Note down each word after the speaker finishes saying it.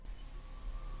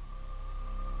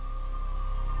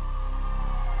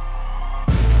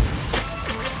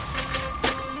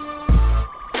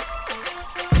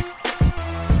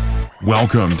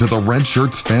Welcome to the Red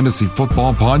Shirts Fantasy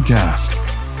Football Podcast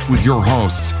with your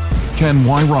hosts, Ken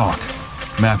Wyrock,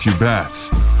 Matthew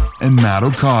Betts, and Matt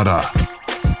Okada.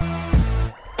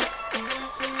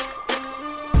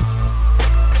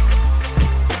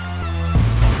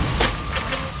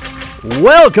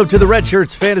 Welcome to the Red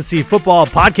Shirts Fantasy Football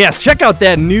Podcast. Check out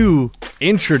that new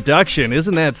introduction.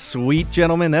 Isn't that sweet,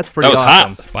 gentlemen? That's pretty awesome. That was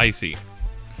hot. Spicy.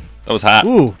 That was hot.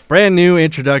 Ooh, brand new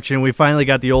introduction. We finally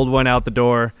got the old one out the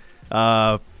door.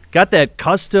 Got that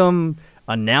custom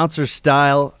announcer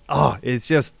style. Oh, it's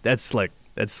just, that's slick.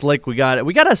 That's slick. We got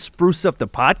to spruce up the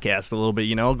podcast a little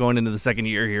bit, going into the second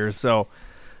year here. So,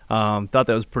 thought that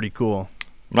was pretty cool.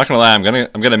 I'm not gonna lie. I'm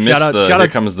gonna miss Here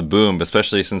Comes the Boom,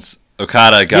 especially since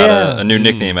Okada got a new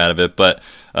nickname out of it. But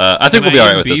I think we'll be all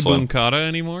right with this one. Can I be Boomkata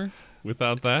anymore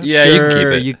without that? Yeah, sure, you can keep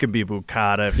it. You could be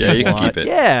Bukata if you want. can keep it.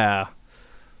 Yeah.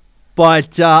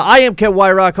 But I am Ken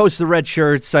Wyrock, host of the Red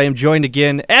Shirts. I am joined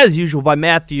again, as usual, by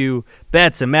Matthew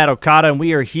Betts and Matt Okada, and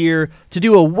we are here to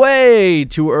do a way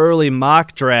too early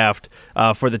mock draft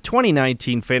for the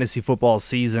 2019 fantasy football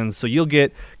season. So you'll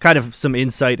get kind of some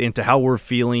insight into how we're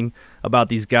feeling about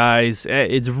these guys.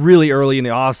 It's really early in the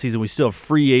offseason. We still have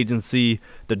free agency,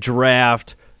 the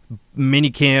draft, mini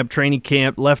camp, training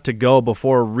camp left to go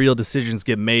before real decisions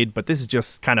get made, but this is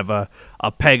just kind of a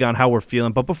peg on how we're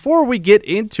feeling. But before we get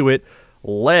into it,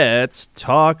 let's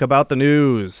talk about the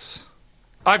news.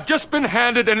 I've just been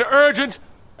handed an urgent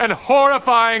and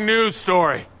horrifying news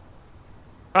story.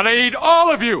 And I need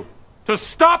all of you to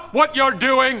stop what you're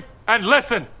doing and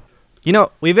listen.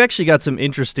 We've actually got some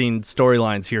interesting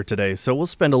storylines here today, so we'll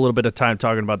spend a little bit of time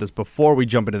talking about this before we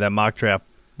jump into that mock draft.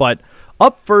 But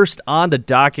up first on the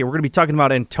docket, we're going to be talking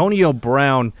about Antonio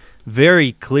Brown,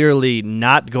 very clearly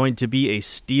not going to be a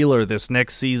Steeler this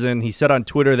next season. He said on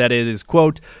Twitter that it is,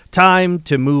 quote, time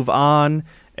to move on,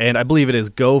 and I believe it is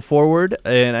go forward.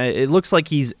 And it looks like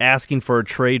he's asking for a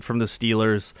trade from the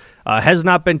Steelers. Has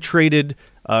not been traded,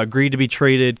 agreed to be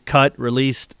traded, cut,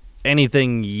 released,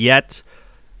 anything yet.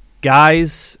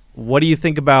 Guys, what do you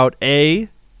think about A,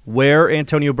 where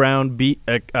Antonio Brown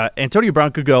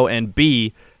could go, and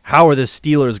B, how are the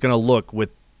Steelers going to look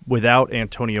without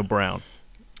Antonio Brown?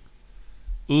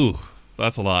 Ooh,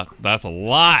 that's a lot. There's a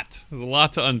lot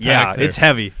to unpack. Yeah, there. It's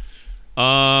heavy.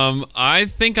 I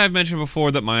think I've mentioned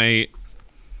before that my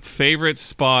favorite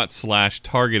spot /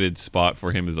 targeted spot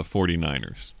for him is the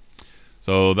 49ers.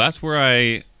 So that's where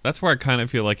I kind of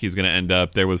feel like he's going to end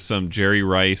up. There was some Jerry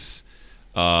Rice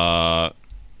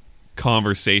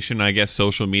conversation, I guess,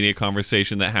 social media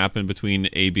conversation that happened between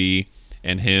AB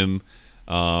and him.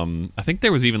 I think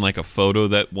there was even like a photo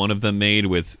that one of them made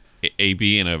with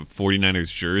AB in a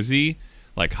 49ers jersey,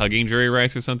 like hugging Jerry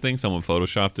Rice or something. Someone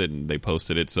photoshopped it and they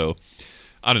posted it. So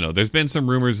I don't know. There's been some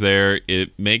rumors there.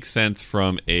 It makes sense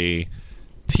from a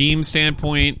team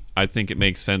standpoint. I think it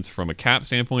makes sense from a cap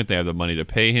standpoint. They have the money to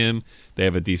pay him. They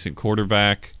have a decent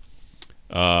quarterback.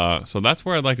 So that's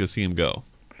where I'd like to see him go.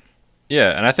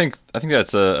 Yeah, and I think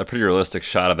that's a pretty realistic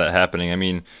shot of that happening. I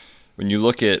mean, when you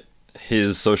look at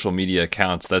his social media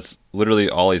accounts, that's literally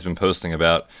all he's been posting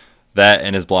about. That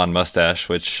and his blonde mustache,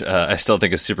 which I still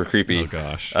think is super creepy. Oh,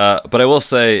 gosh. But I will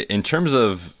say, in terms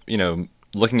of,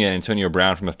 looking at Antonio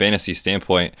Brown from a fantasy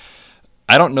standpoint,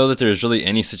 I don't know that there's really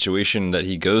any situation that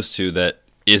he goes to that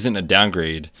isn't a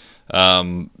downgrade,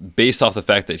 based off the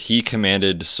fact that he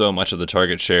commanded so much of the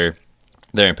target share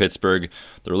there in Pittsburgh.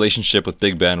 The relationship with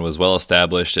Big Ben was well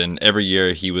established, and every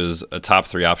year he was a top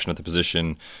 3 option at the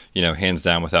position, hands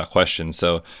down without question.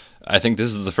 So I think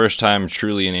this is the first time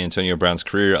truly in Antonio Brown's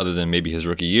career, other than maybe his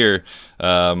rookie year,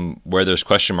 where there's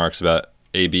question marks about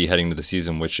AB heading into the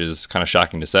season, which is kind of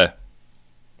shocking to say.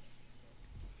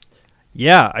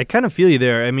 Yeah, I kind of feel you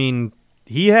there. I mean,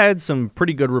 he had some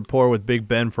pretty good rapport with Big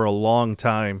Ben for a long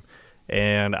time,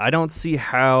 and I don't see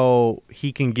how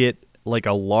he can get like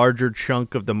a larger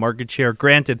chunk of the market share.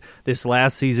 Granted, this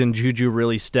last season, Juju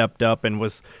really stepped up and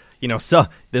was, so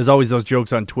there's always those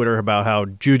jokes on Twitter about how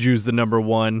Juju's the number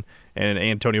 1 and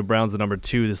Antonio Brown's the number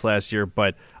 2 this last year.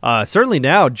 But certainly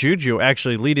now, Juju,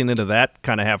 actually leading into that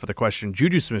kind of half of the question,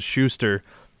 Juju Smith-Schuster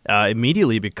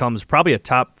immediately becomes probably a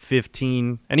top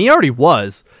 15, and he already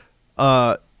was,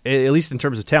 at least in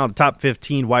terms of talent, top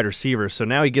 15 wide receiver. So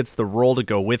now he gets the role to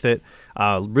go with it.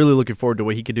 Really looking forward to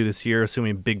what he could do this year,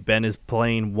 assuming Big Ben is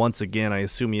playing once again. I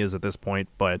assume he is at this point.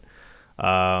 But,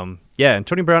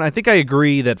 Antonio Brown, I think I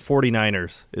agree that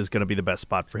 49ers is going to be the best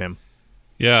spot for him.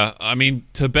 Yeah, I mean,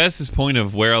 to Bess's point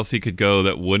of where else he could go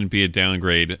that wouldn't be a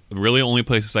downgrade, really only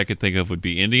places I could think of would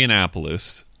be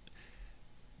Indianapolis,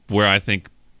 where I think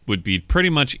would be pretty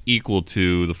much equal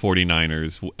to the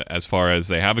 49ers as far as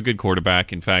they have a good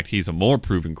quarterback. In fact, he's a more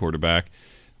proven quarterback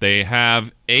They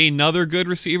have another good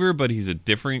receiver, but he's a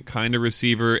different kind of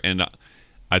receiver, and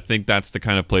I think that's the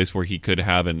kind of place where he could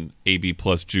have an AB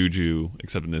plus Juju,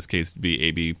 except in this case it'd be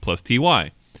AB plus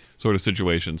TY sort of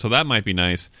situation. So that might be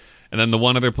nice. And then the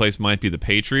one other place might be the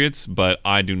Patriots, but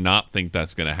I do not think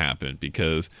that's going to happen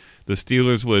because the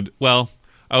Steelers would, well,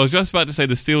 I was just about to say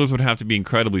the Steelers would have to be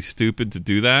incredibly stupid to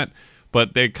do that,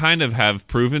 but they kind of have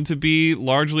proven to be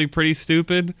largely pretty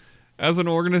stupid as an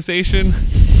organization.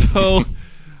 So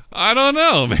I don't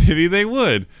know. Maybe they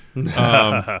would.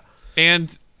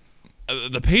 And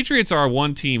the Patriots are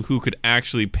one team who could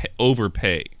actually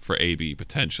overpay for AB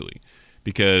potentially,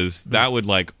 because that would,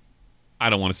 like, I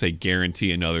don't want to say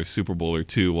guarantee another Super Bowl or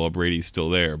two while Brady's still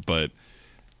there, but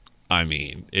I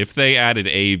mean, if they added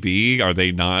AB, are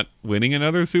they not winning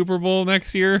another Super Bowl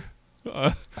next year?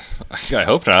 I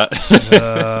hope not.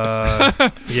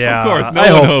 Yeah, of course, no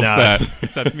I one hope hopes not. that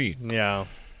except me. Yeah.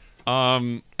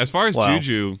 As far as Wow.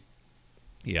 Juju,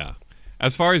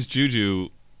 as far as Juju,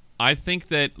 I think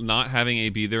that not having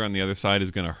AB there on the other side is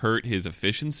going to hurt his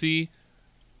efficiency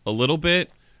a little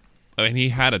bit. I mean, he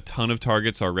had a ton of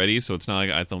targets already, so it's not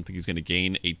like I don't think he's going to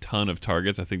gain a ton of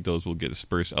targets. I think those will get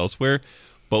dispersed elsewhere.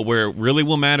 But where it really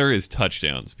will matter is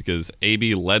touchdowns, because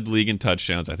AB led the league in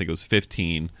touchdowns. I think it was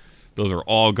 15. Those are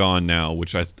all gone now,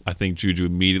 which I think Juju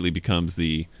immediately becomes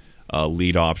the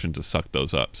lead option to suck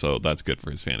those up. So that's good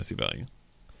for his fantasy value.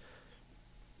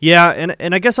 Yeah,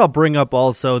 and I guess I'll bring up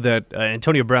also that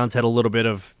Antonio Brown's had a little bit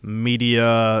of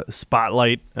media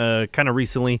spotlight kind of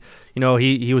recently. You know,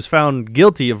 he was found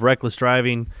guilty of reckless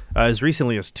driving as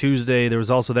recently as Tuesday. There was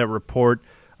also that report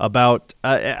about,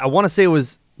 I want to say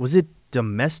was it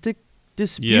domestic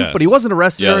dispute? Yes. But he wasn't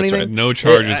arrested Yeah, or that's anything. right. No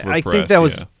charges were I pressed. think that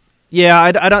was,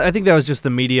 I think that was just the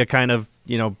media kind of,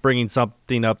 you know, bringing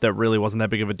something up that really wasn't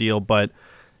that big of a deal. But,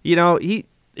 you know,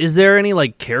 is there any,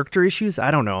 like, character issues?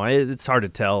 I don't know. It's hard to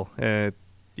tell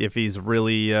if he's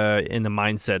really in the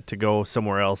mindset to go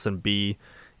somewhere else and be,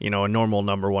 you know, a normal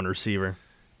number one receiver.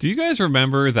 Do you guys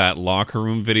remember that locker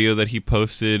room video that he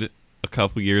posted a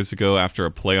couple years ago after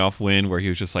a playoff win where he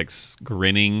was just, like,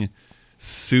 grinning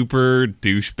super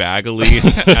douchebaggily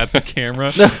at the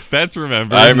camera? That's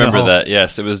remembered. I remember that.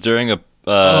 Yes, it was during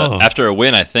after a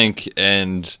win, I think,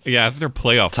 and after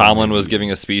playoff. Tomlin was giving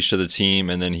a speech to the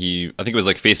team, and then I think it was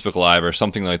like Facebook Live or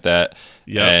something like that.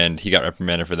 Yeah, and he got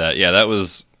reprimanded for that. Yeah, that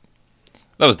was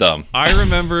dumb. I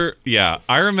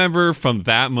remember from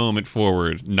that moment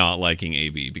forward not liking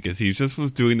AB because he just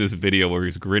was doing this video where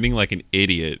he's grinning like an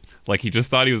idiot, like he just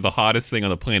thought he was the hottest thing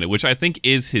on the planet, which I think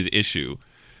is his issue.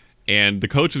 And the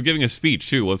coach was giving a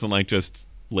speech too. It wasn't like just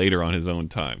later on his own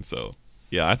time. So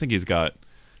yeah, I think he's got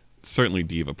certainly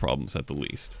diva problems at the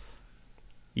least.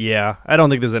 Yeah, I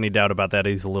don't think there's any doubt about that.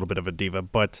 He's a little bit of a diva.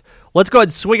 But let's go ahead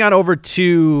and swing on over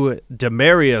to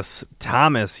Demaryius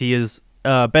Thomas. He has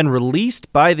been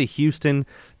released by the Houston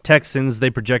Texans.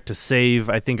 They project to save,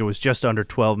 I think it was just under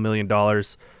 $12 million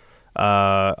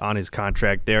on his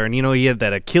contract there. And, you know, he had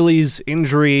that Achilles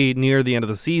injury near the end of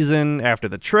the season after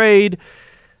the trade.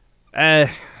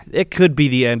 It could be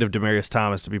the end of Demaryius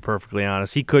Thomas, to be perfectly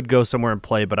honest. He could go somewhere and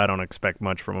play, but I don't expect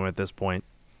much from him at this point.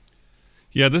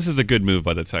 Yeah, this is a good move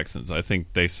by the Texans. I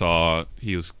think they saw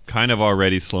he was kind of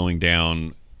already slowing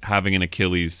down. Having an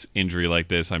Achilles injury like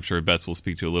this, I'm sure Betts will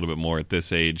speak to a little bit more at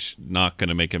this age, not going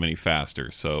to make him any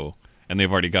faster. So, and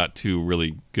they've already got two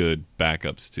really good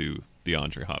backups to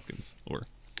DeAndre Hopkins, or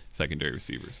secondary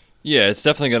receivers. Yeah, it's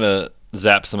definitely going to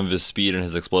zap some of his speed and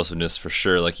his explosiveness for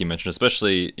sure, like you mentioned,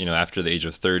 especially, you know, after the age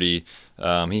of 30.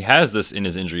 He has this in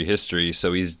his injury history,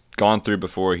 so he's gone through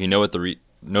before. He knows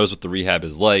what the rehab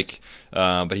is like,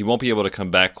 but he won't be able to come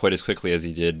back quite as quickly as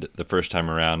he did the first time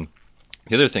around.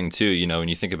 The other thing, too, you know, when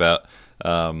you think about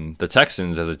the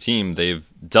Texans as a team, they've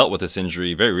dealt with this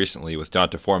injury very recently with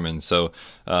D'Onta Foreman, so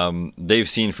they've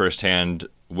seen firsthand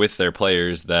with their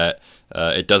players that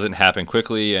it doesn't happen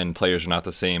quickly, and players are not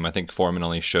the same. I think Foreman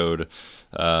only showed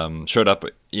up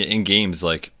in games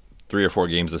like 3 or 4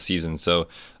 games this season. So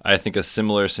I think a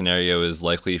similar scenario is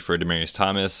likely for Demaryius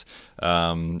Thomas.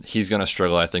 He's going to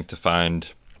struggle, I think, to find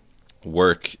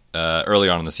work early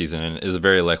on in the season, and is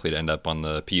very likely to end up on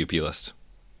the PUP list.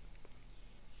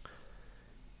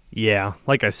 Yeah,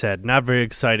 like I said, not very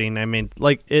exciting. I mean,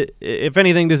 like, if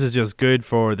anything, this is just good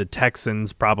for the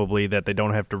Texans, probably, that they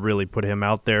don't have to really put him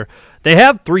out there. They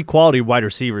have 3 quality wide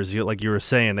receivers, like you were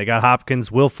saying. They got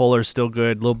Hopkins, Will Fuller's still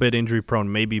good, a little bit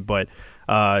injury-prone maybe, but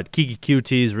Kiki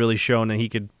QT's really shown that he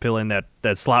could fill in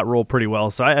that slot role pretty well.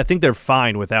 So I think they're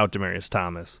fine without Demaryius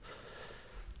Thomas.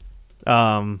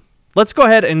 Let's go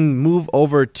ahead and move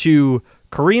over to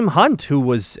Kareem Hunt, who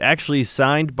was actually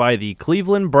signed by the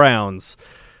Cleveland Browns.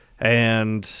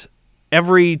 And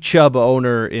every Chubb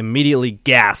owner immediately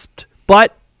gasped.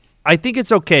 But I think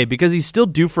it's okay because he's still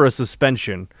due for a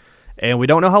suspension. And we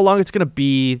don't know how long it's going to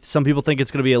be. Some people think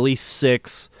it's going to be at least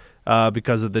 6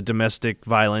 because of the domestic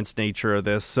violence nature of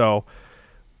this. So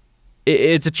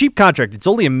it's a cheap contract. It's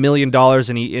only $1 million,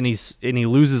 and he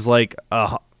loses like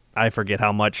I forget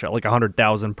how much, like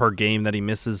 $100,000 per game that he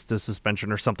misses the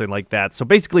suspension or something like that. So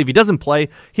basically, if he doesn't play,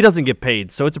 he doesn't get paid.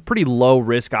 So it's a pretty low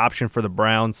risk option for the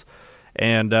Browns.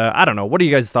 And I don't know. What are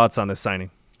you guys' thoughts on this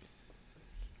signing?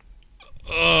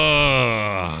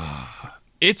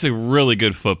 It's a really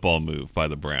good football move by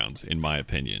the Browns, in my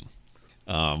opinion.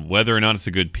 Whether or not it's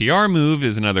a good PR move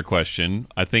is another question.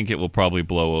 I think it will probably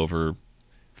blow over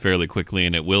fairly quickly,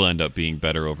 and it will end up being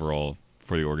better overall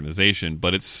for the organization.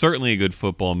 But it's certainly a good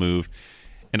football move.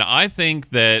 And I think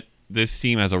that this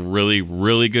team has a really,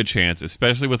 really good chance,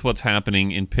 especially with what's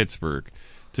happening in Pittsburgh,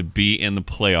 to be in the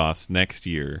playoffs next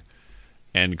year.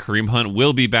 And Kareem Hunt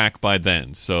will be back by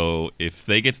then. So if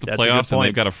they get to the playoffs and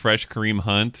they've got a fresh Kareem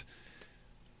Hunt,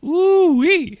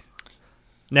 woo-wee.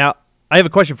 Now, I have a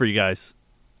question for you guys.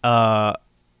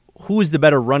 Who is the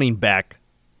better running back,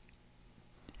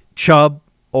 Chubb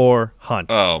or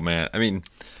Hunt? Oh, man. I mean,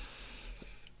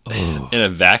 in a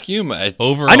vacuum, I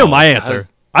know my answer.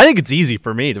 I think it's easy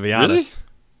for me, to be honest.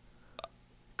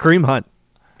 Really? Kareem Hunt,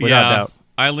 without doubt.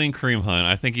 I lean Kareem Hunt.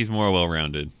 I think he's more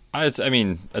well-rounded. I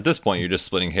mean, at this point, you're just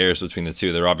splitting hairs between the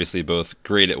two. They're obviously both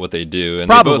great at what they do, and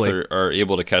Probably. they both are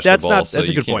able to catch the ball, so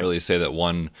you can't point. really say that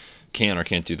one can or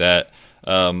can't do that.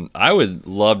 I would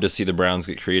love to see the Browns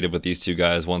get creative with these two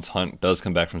guys once Hunt does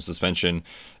come back from suspension,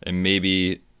 and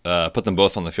maybe put them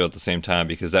both on the field at the same time,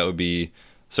 because that would be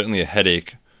certainly a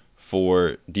headache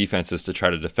for defenses to try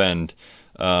to defend.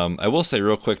 I will say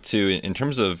real quick, too, in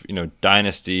terms of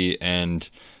dynasty and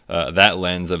that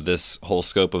lens of this whole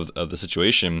scope of the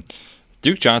situation,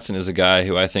 Duke Johnson is a guy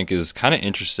who I think is kind of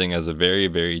interesting as a very,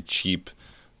 very cheap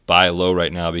buy low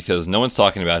right now, because no one's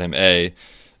talking about him, A.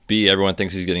 B, everyone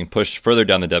thinks he's getting pushed further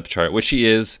down the depth chart, which he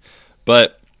is.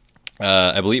 But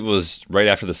I believe it was right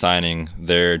after the signing,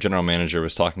 their general manager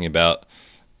was talking about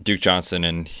Duke Johnson,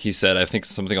 and he said, I think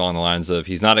something along the lines of,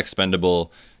 he's not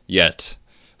expendable yet.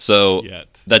 So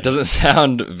that doesn't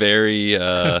sound very...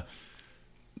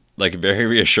 very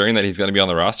reassuring that he's going to be on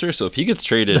the roster. So if he gets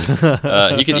traded,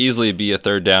 he could easily be a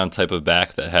third down type of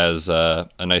back that has a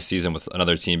nice season with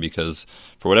another team, because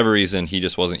for whatever reason, he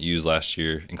just wasn't used last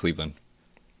year in Cleveland.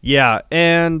 Yeah,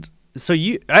 and so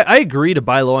I agree to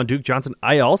buy low on Duke Johnson.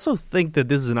 I also think that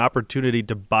this is an opportunity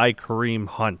to buy Kareem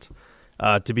Hunt,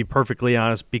 to be perfectly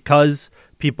honest, because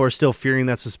people are still fearing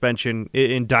that suspension.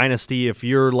 In Dynasty, if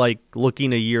you're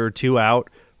looking a year or two out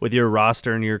with your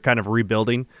roster and you're kind of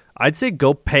rebuilding, I'd say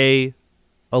go pay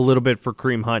a little bit for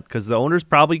Kareem Hunt, because the owner's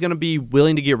probably going to be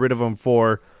willing to get rid of him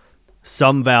for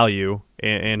some value,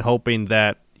 and hoping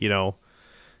that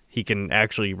he can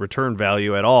actually return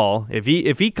value at all. If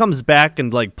he comes back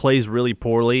and plays really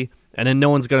poorly, and then no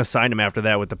one's going to sign him after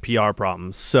that with the PR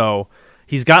problems. So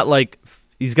he's got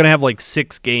he's going to have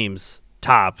 6 games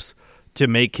tops to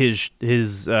make his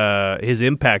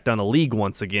impact on the league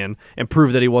once again, and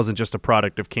prove that he wasn't just a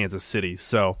product of Kansas City.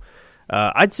 So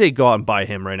I'd say go out and buy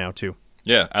him right now too.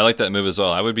 Yeah, I like that move as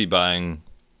well. I would be buying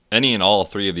any and all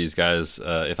 3 of these guys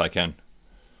if I can.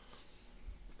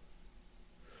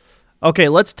 Okay,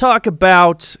 let's talk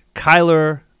about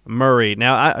Kyler Murray.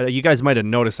 Now, you guys might have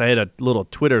noticed I had a little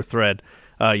Twitter thread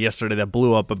yesterday that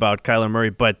blew up about Kyler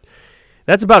Murray, but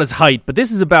that's about his height. But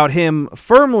this is about him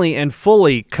firmly and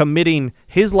fully committing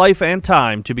his life and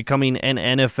time to becoming an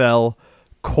NFL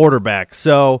quarterback.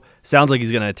 So, sounds like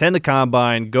he's going to attend the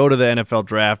combine, go to the NFL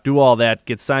draft, do all that,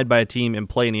 get signed by a team, and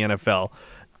play in the NFL.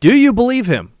 Do you believe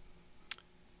him?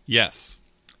 Yes.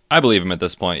 I believe him at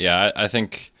this point, yeah. I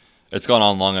think it's gone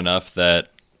on long enough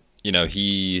that,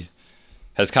 he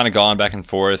has kind of gone back and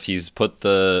forth. He's put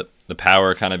the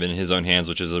power kind of in his own hands,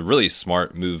 which is a really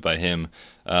smart move by him.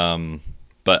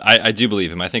 But I do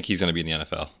believe him. I think he's going to be in the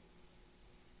NFL.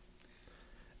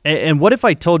 And what if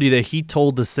I told you that he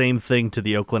told the same thing to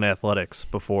the Oakland Athletics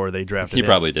before they drafted him? He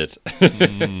probably did.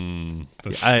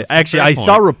 I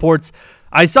saw reports.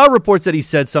 I saw reports that he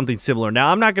said something similar.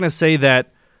 Now, I'm not going to say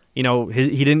that he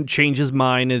didn't change his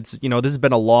mind. It's this has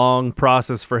been a long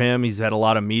process for him. He's had a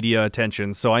lot of media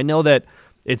attention, so I know that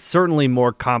it's certainly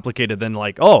more complicated than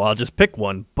I'll just pick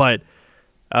one. But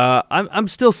I'm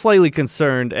still slightly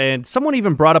concerned. And someone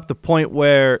even brought up the point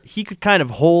where he could kind of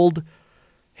hold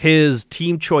his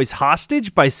team choice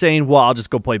hostage by saying, "Well, I'll just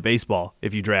go play baseball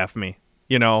if you draft me."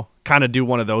 Kind of do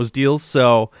one of those deals.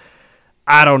 So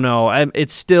I don't know.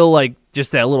 It's still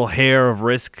just that little hair of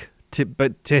risk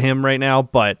to him right now,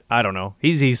 but I don't know.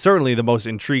 He's certainly the most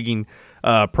intriguing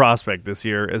prospect this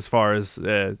year as far as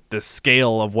the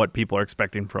scale of what people are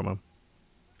expecting from him.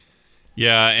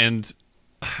 Yeah, and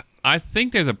I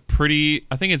think I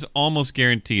think it's almost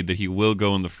guaranteed that he will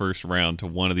go in the first round to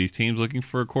one of these teams looking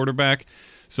for a quarterback.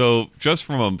 So just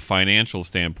from a financial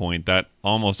standpoint, that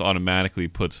almost automatically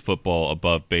puts football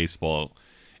above baseball,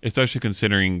 especially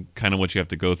considering kind of what you have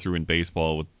to go through in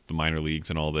baseball with the minor leagues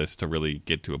and all this to really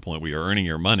get to a point where you're earning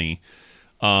your money.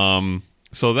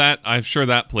 So that I'm sure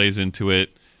that plays into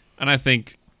it. And I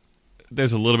think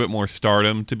there's a little bit more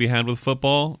stardom to be had with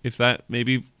football, if that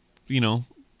maybe,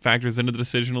 factors into the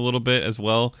decision a little bit as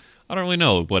well. I don't really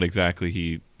know what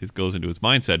exactly goes into his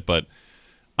mindset, but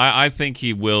I think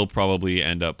he will probably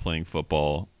end up playing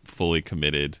football fully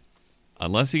committed,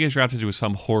 unless he gets drafted to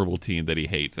some horrible team that he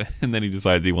hates, and then he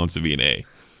decides he wants to be an A.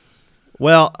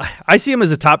 Well, I see him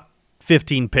as a top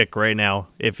 15 pick right now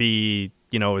if he,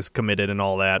 is committed and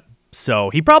all that. So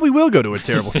he probably will go to a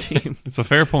terrible team. It's a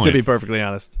fair point. To be perfectly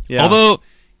honest. Yeah. Although,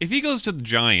 if he goes to the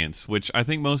Giants, which I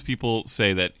think most people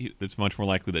say that it's much more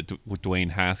likely that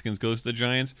Dwayne Haskins goes to the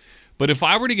Giants, but if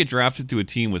I were to get drafted to a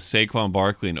team with Saquon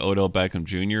Barkley and Odell Beckham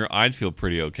Jr., I'd feel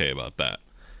pretty okay about that.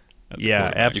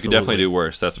 Yeah, absolutely. You could definitely do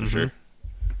worse, that's for sure.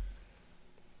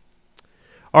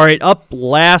 All right, up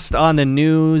last on the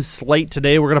news slate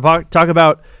today, we're going to talk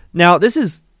about, now this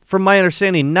is, from my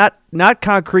understanding, not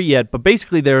concrete yet, but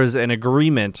basically there is an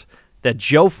agreement that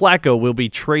Joe Flacco will be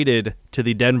traded to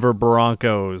the Denver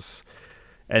Broncos,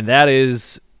 and that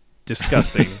is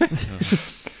disgusting.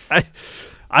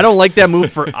 I don't like that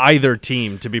move for either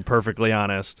team, to be perfectly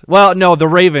honest. Well, no, the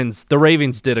Ravens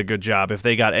did a good job if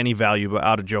they got any value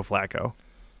out of Joe Flacco.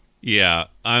 Yeah,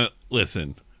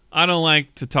 listen, I don't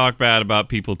like to talk bad about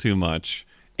people too much,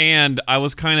 and I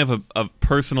was kind of a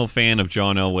personal fan of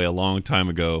John Elway a long time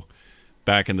ago,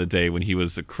 back in the day when he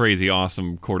was a crazy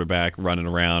awesome quarterback running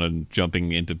around and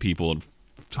jumping into people and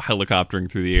helicoptering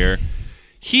through the air.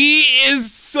 He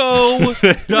is so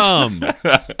dumb.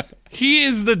 He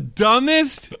is the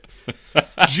dumbest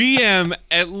GM,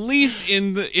 at least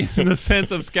in the sense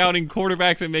of scouting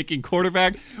quarterbacks and making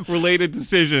quarterback-related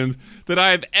decisions that I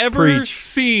have ever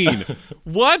seen.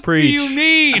 What do you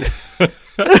mean?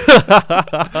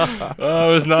 I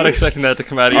was not expecting that to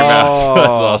come out of your mouth. That's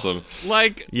awesome.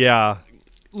 Yeah.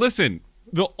 Listen,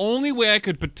 the only way I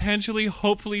could potentially,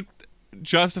 hopefully,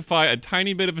 justify a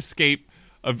tiny bit of escape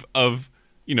of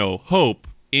hope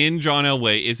in John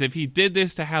Elway is if he did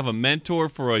this to have a mentor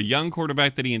for a young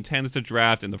quarterback that he intends to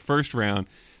draft in the first round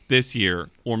this year,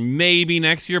 or maybe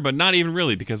next year, but not even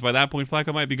really, because by that point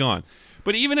Flacco might be gone.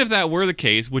 But even if that were the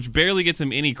case, which barely gets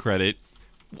him any credit,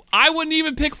 I wouldn't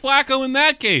even pick Flacco in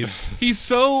that case. He's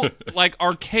so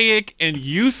archaic and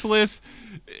useless.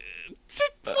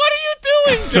 Just, what are you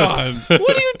doing, John?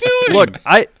 What are you doing? Look,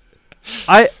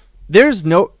 there's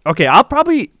no, okay,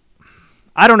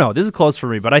 I don't know, this is close for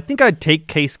me, but I think I'd take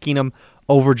Case Keenum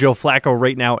over Joe Flacco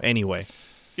right now anyway.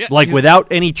 Yeah, without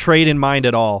any trade in mind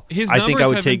at all. I think I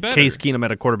would take Case Keenum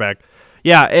at a quarterback.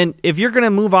 Yeah, and if you're going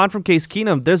to move on from Case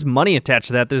Keenum, there's money attached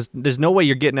to that. There's no way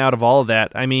you're getting out of all of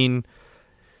that. I mean,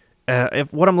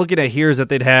 if what I'm looking at here is that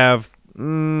they'd have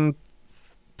 $10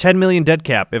 million dead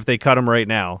cap if they cut him right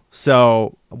now.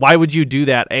 So why would you do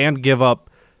that and give up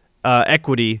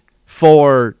equity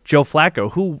for Joe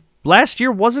Flacco, who last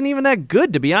year wasn't even that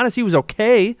good, to be honest. He was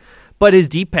okay, but his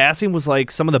deep passing was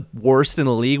like some of the worst in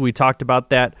the league. We talked about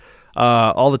that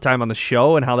all the time on the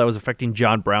show and how that was affecting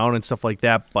John Brown and stuff like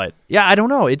that. But yeah, I don't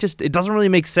know. It doesn't really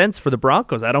make sense for the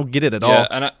Broncos. I don't get it at all. Yeah,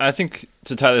 and I think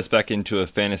to tie this back into a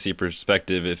fantasy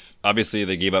perspective, if obviously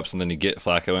they gave up something to get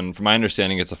Flacco, and from my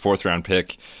understanding, it's a 4th-round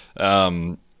pick.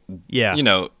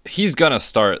 He's gonna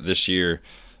start this year,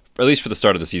 or at least for the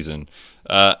start of the season.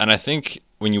 And I think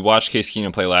when you watch Case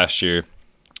Keenum play last year,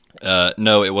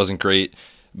 no, it wasn't great,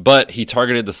 but he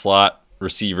targeted the slot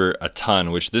receiver a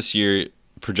ton, which this year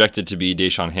projected to be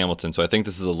Deshaun Hamilton. So I think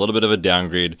this is a little bit of a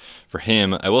downgrade for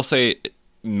him. I will say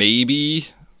maybe,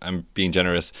 I'm being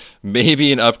generous,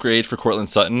 maybe an upgrade for Courtland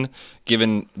Sutton,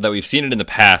 given that we've seen it in the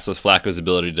past with Flacco's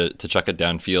ability to chuck it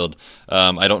downfield.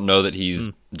 I don't know that he's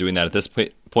doing that at this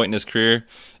point in his career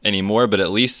anymore, but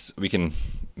at least we can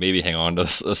maybe hang on to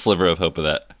a sliver of hope of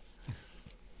that.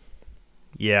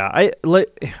 Yeah,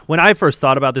 when I first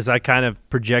thought about this, I kind of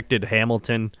projected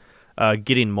Hamilton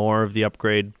getting more of the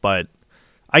upgrade, but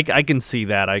I can see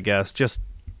that, I guess. Just,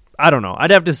 I don't know.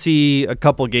 I'd have to see a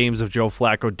couple games of Joe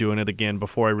Flacco doing it again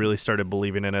before I really started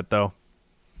believing in it, though.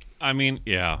 I mean,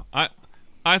 yeah.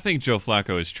 I think Joe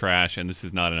Flacco is trash, and this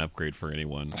is not an upgrade for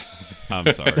anyone. I'm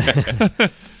sorry.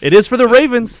 It is for the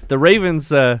Ravens. The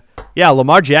Ravens, Yeah,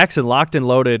 Lamar Jackson, locked and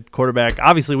loaded quarterback.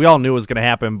 Obviously, we all knew it was going to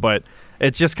happen, but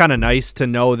it's just kind of nice to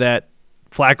know that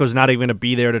Flacco's not even going to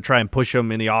be there to try and push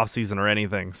him in the offseason or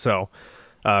anything. So,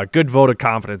 good vote of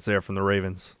confidence there from the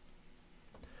Ravens.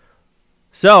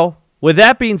 So, with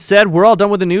that being said, we're all done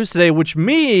with the news today, which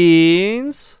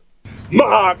means...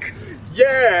 Mock!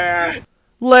 Yeah!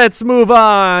 Let's move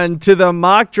on to the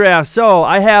mock draft. So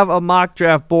I have a mock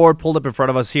draft board pulled up in front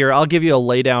of us here. I'll give you a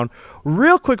laydown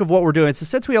real quick of what we're doing. So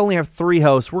since we only have 3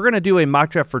 hosts, we're going to do a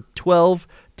mock draft for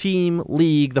 12-team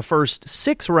league the first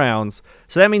 6 rounds.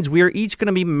 So that means we are each going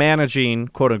to be managing,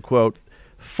 quote-unquote,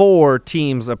 4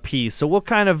 teams apiece. So we'll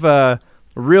kind of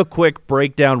real quick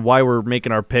break down why we're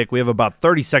making our pick. We have about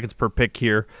 30 seconds per pick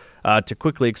here to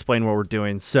quickly explain what we're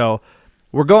doing. So...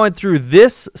 we're going through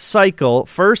this cycle.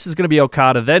 First is going to be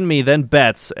Okada, then me, then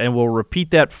Betts, and we'll repeat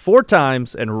that 4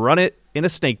 times and run it in a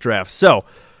snake draft. So,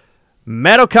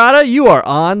 Matt Okada, you are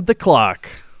on the clock.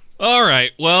 All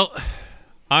right, well,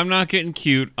 I'm not getting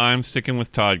cute. I'm sticking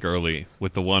with Todd Gurley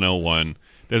with the 101.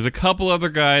 There's a couple other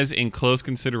guys in close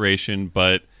consideration,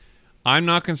 but I'm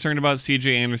not concerned about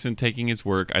C.J. Anderson taking his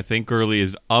work. I think Gurley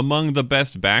is among the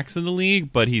best backs in the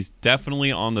league, but he's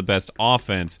definitely on the best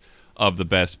offense of the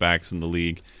best backs in the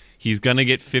league. He's going to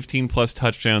get 15-plus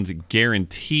touchdowns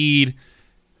guaranteed,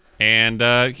 and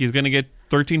he's going to get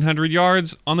 1,300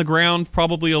 yards on the ground,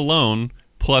 probably alone,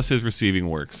 plus his receiving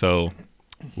work. So,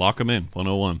 lock him in,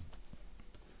 101.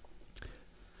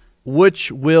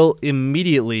 Which will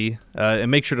immediately,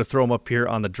 and make sure to throw him up here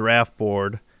on the draft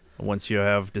board once you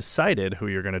have decided who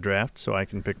you're going to draft, so I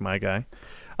can pick my guy.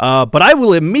 But I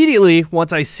will immediately,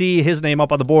 once I see his name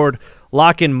up on the board,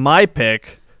 lock in my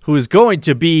pick, who is going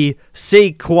to be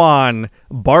Saquon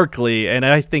Barkley. And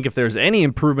I think if there's any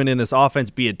improvement in this offense,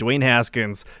 be it Dwayne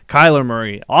Haskins, Kyler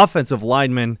Murray, offensive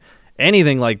linemen,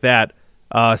 anything like that,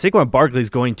 Saquon Barkley is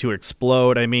going to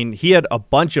explode. I mean, he had a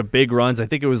bunch of big runs. I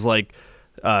think it was like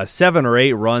 7 or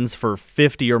 8 runs for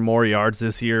 50 or more yards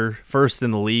this year, first in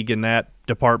the league in that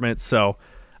department. So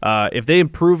if they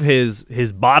improve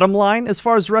his bottom line as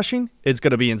far as rushing, it's going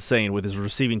to be insane with his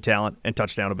receiving talent and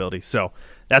touchdown ability. So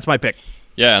that's my pick.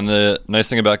 Yeah, and the nice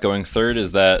thing about going third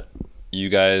is that you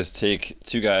guys take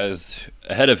 2 guys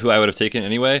ahead of who I would have taken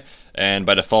anyway, and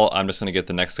by default, I'm just going to get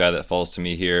the next guy that falls to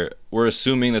me here. We're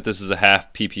assuming that this is a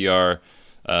half PPR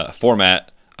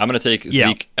format. I'm going to take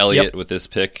Zeke Elliott with this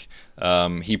pick.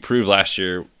 He proved last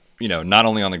year, not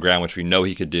only on the ground, which we know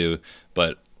he could do,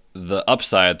 but the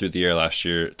upside through the air last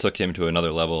year took him to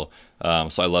another level.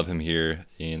 So I love him here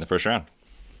in the first round.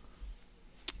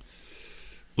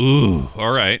 Ooh,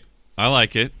 all right. I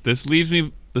like it. This leaves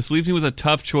me with a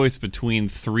tough choice between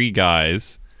 3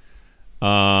 guys.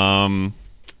 And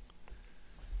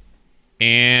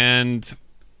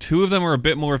 2 of them are a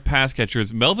bit more of pass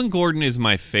catchers. Melvin Gordon is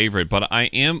my favorite, but I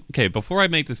am... Okay, before I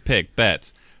make this pick,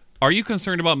 Betts, are you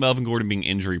concerned about Melvin Gordon being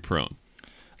injury prone?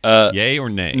 Yay or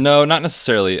nay? No, not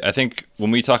necessarily. I think when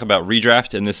we talk about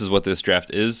redraft, and this is what this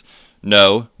draft is,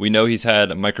 no. We know he's had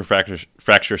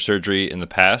microfracture surgery in the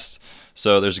past,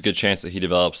 so there's a good chance that he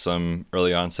develops some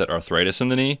early onset arthritis in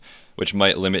the knee, which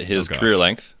might limit his career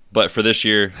length. But for this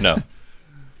year, no.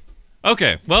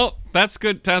 Okay, well, that's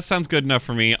good. That sounds good enough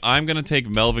for me. I'm going to take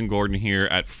Melvin Gordon here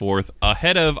at 4th,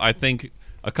 ahead of, I think,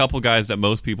 a couple guys that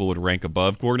most people would rank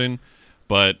above Gordon,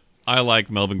 but I like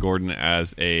Melvin Gordon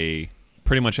as a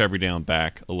pretty much every down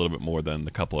back a little bit more than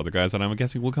the couple other guys that I'm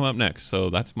guessing will come up next. So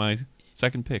that's my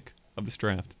second pick of this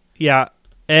draft. Yeah,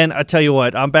 and I tell you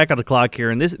what, I'm back on the clock here,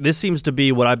 and this seems to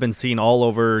be what I've been seeing all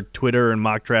over Twitter and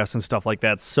mock drafts and stuff like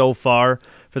that so far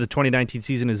for the 2019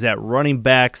 season is that running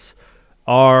backs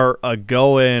are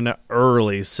going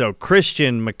early. So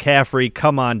Christian McCaffrey,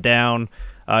 come on down.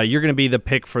 You're going to be the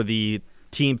pick for the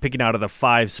team picking out of the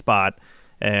 5 spot.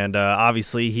 And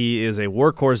obviously he is a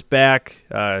workhorse back.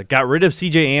 Got rid of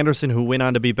C.J. Anderson, who went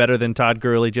on to be better than Todd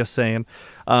Gurley, just saying,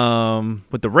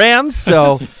 with the Rams.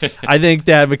 So I think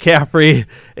that McCaffrey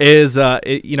is,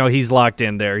 he's locked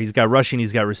in there. He's got rushing,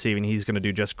 he's got receiving. He's going to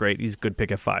do just great. He's a good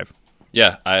pick at 5.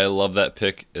 Yeah, I love that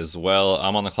pick as well.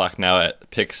 I'm on the clock now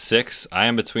at pick 6. I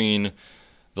am between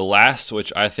the last,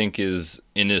 which I think is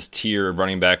in this tier of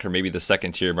running back, or maybe the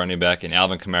second tier of running back, in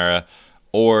Alvin Kamara,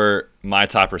 or my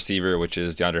top receiver, which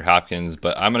is DeAndre Hopkins.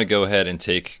 But I'm going to go ahead and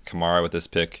take Kamara with this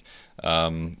pick.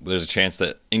 There's a chance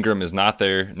that Ingram is not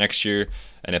there next year,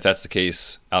 and if that's the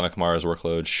case, Alvin Kamara's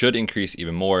workload should increase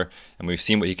even more, and we've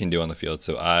seen what he can do on the field.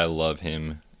 So I love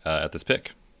him at this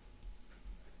pick.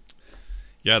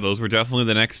 Yeah, those were definitely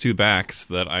the next 2 backs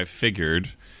that I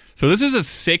figured. So this is a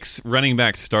 6 running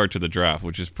back start to the draft,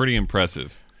 which is pretty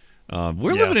impressive.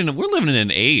 We're living in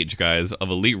an age, guys,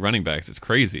 of elite running backs. It's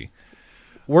crazy.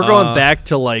 We're going back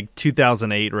to like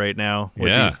 2008 right now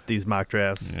with these mock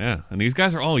drafts. Yeah, and these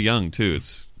guys are all young too.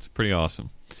 It's pretty awesome.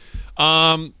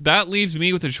 That leaves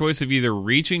me with the choice of either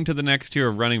reaching to the next tier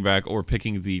of running back or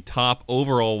picking the top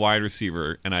overall wide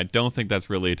receiver, and I don't think that's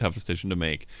really a tough decision to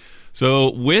make.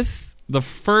 So with the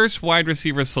first wide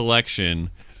receiver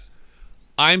selection,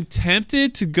 I'm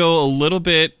tempted to go a little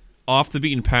bit off the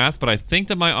beaten path, but I think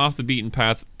that my off the beaten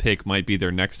path pick might be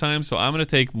there next time, so I'm going to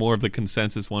take more of the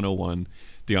consensus 101,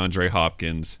 DeAndre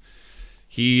Hopkins.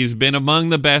 He's been among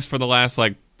the best for the last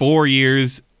 4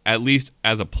 years, at least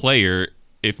as a player,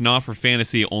 if not for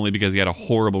fantasy, only because he had a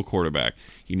horrible quarterback.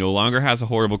 He no longer has a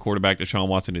horrible quarterback. Deshaun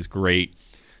Watson is great,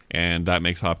 and that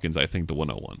makes Hopkins, I think, the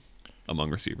 101 among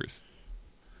receivers.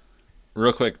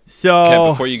 Real quick, so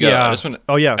Kent, before you go, I just want to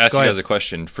ask you ahead. guys a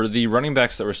question. For the running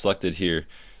backs that were selected here,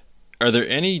 are there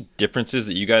any differences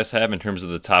that you guys have in terms of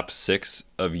the top 6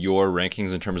 of your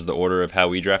rankings in terms of the order of how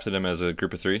we drafted them as a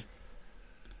group of 3?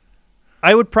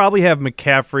 I would probably have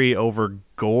McCaffrey over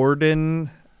Gordon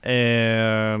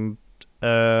and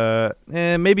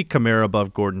maybe Kamara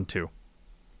above Gordon too.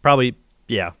 Probably,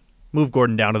 move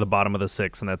Gordon down to the bottom of the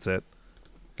 6 and that's it.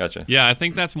 Gotcha. Yeah, I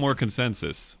think that's more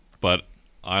consensus, but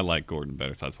I like Gordon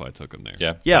better, so that's why I took him there.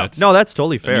 Yeah. That's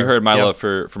totally fair. And you heard my love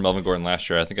for Melvin Gordon last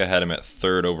year. I think I had him at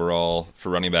 3rd overall for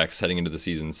running backs heading into the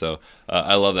season. So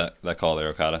I love that call there,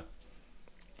 Okada.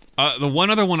 The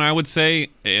one other one I would say,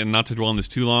 and not to dwell on this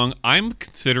too long, I'm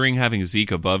considering having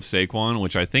Zeke above Saquon,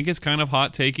 which I think is kind of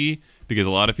hot takey because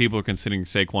a lot of people are considering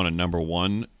Saquon a number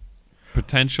 1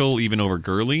 potential, even over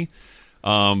Gurley.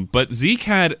 But Zeke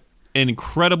had an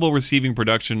incredible receiving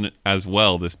production as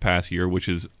well this past year, which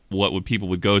is what people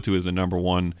would go to as a number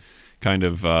 1 kind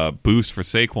of boost for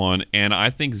Saquon. And I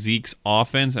think Zeke's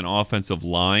offense and offensive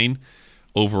line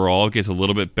overall gets a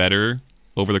little bit better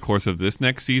over the course of this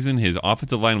next season. His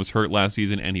offensive line was hurt last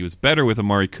season, and he was better with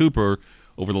Amari Cooper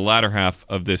over the latter half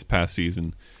of this past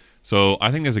season. So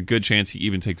I think there's a good chance he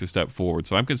even takes a step forward.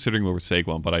 So I'm considering over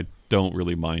Saquon, but I don't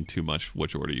really mind too much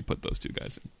which order you put those two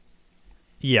guys in.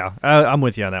 Yeah, I'm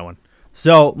with you on that one.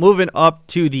 So moving up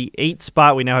to the 8th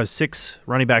spot, we now have 6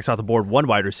 running backs off the board, 1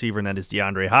 wide receiver, and that is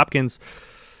DeAndre Hopkins.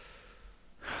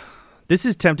 This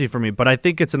is tempting for me, but I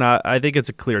think it's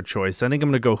a clear choice. I think I'm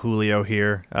going to go Julio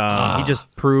here. He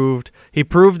just proved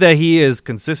that he is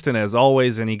consistent as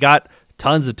always, and he got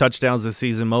tons of touchdowns this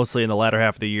season, mostly in the latter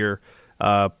half of the year.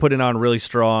 Putting on really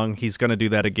strong. He's going to do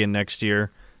that again next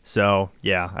year. So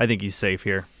yeah, I think he's safe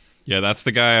here. Yeah, that's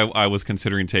the guy I was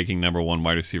considering taking number 1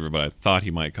 wide receiver, but I thought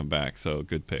he might come back, so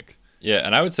good pick. Yeah,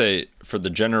 and I would say for the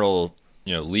general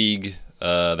league,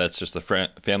 that's just the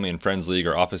family and friends league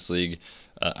or office league,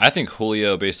 I think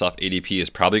Julio, based off ADP,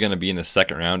 is probably going to be in the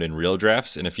 2nd round in real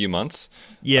drafts in a few months.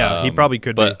 Yeah, he probably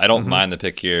could be. But I don't mind the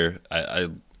pick here. I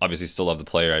obviously still love the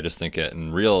player. I just think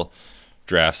in real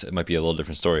drafts, it might be a little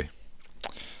different story.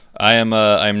 I'm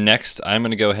next. I'm going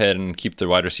to go ahead and keep the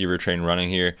wide receiver train running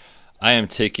here. I am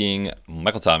taking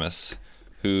Michael Thomas,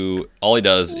 who all he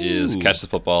does is catch the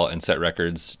football and set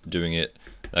records doing it.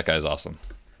 That guy's awesome.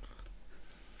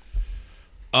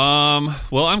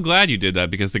 Well, I'm glad you did that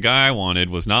because the guy I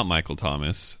wanted was not Michael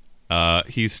Thomas.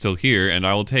 He's still here, and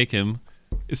I will take him.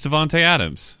 It's Devontae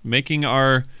Adams, making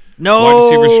our wide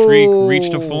receiver streak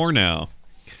reach to 4 now.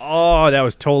 Oh, that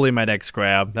was totally my next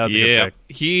grab. That was a good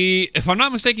pick. If I'm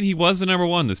not mistaken, he was the number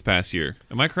 1 this past year.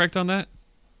 Am I correct on that?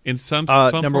 In some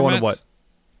number formats? 1 of what?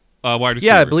 Wide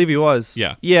receiver. Yeah, I believe he was.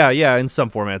 Yeah. In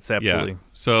some formats, absolutely. Yeah.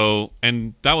 So,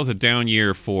 and that was a down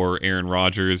year for Aaron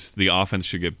Rodgers. The offense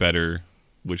should get better,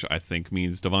 which I think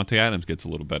means Devontae Adams gets a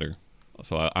little better.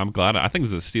 So I'm glad. I think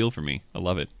this is a steal for me. I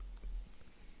love it.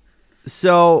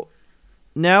 So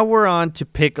now we're on to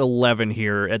pick 11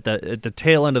 here at the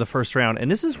tail end of the first round,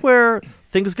 and this is where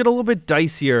things get a little bit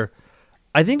dicier.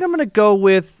 I think I'm going to go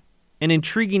with an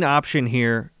intriguing option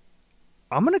here.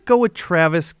 I'm going to go with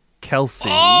Travis Kelce.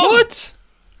 What?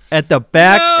 At the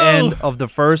back end of the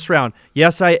first round.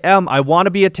 Yes, I am. I want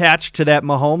to be attached to that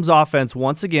Mahomes offense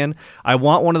once again. I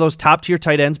want one of those top-tier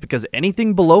tight ends because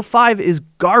anything below 5 is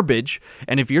garbage.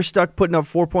 And if you're stuck putting up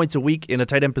 4 points a week in the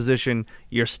tight end position,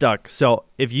 you're stuck. So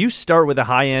if you start with a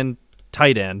high-end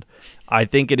tight end, I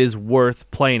think it is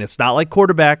worth playing. It's not like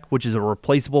quarterback, which is a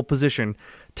replaceable position.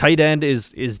 Tight end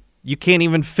is you can't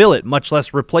even fill it, much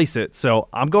less replace it. So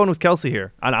I'm going with Kelce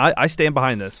here, and I stand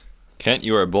behind this. Kent,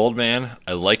 you are a bold man.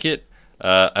 I like it.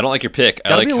 I don't like your pick.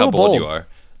 I like how bold you are.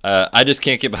 I just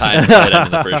can't get behind the tight end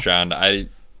in the first round. I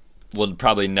would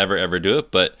probably never, ever do it,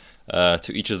 but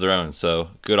to each is their own. So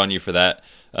good on you for that.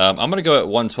 I'm going to go at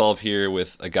 112 here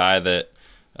with a guy that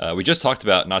we just talked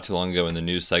about not too long ago in the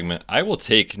news segment. I will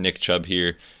take Nick Chubb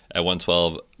here at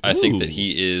 112. I think that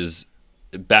he is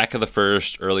back of the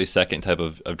first, early second type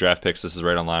of draft picks. This is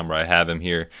right on line where I have him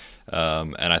here.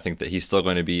 And I think that he's still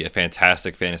going to be a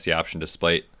fantastic fantasy option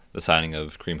despite the signing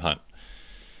of Kareem Hunt.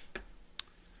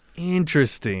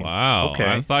 Interesting. Wow. Okay.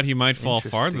 I thought he might fall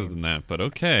farther than that, but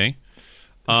okay.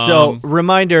 So,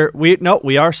 reminder,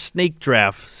 we are snake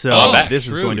draft, so this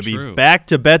is going to be back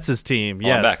to Betts' team.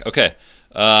 Yes. I'm back. Okay.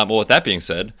 Well, with that being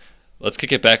said, let's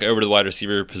kick it back over to the wide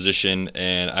receiver position,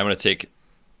 and I'm going to take,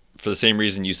 for the same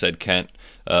reason you said, Kent,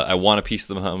 I want a piece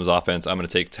of the Mahomes offense. I'm going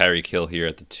to take Tyreek Hill here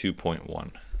at the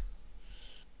 2.1.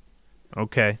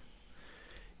 Okay.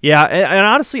 Yeah, and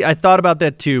honestly, I thought about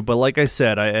that too, but like I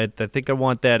said, I think I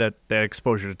want that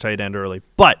exposure to tight end early.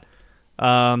 But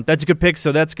that's a good pick,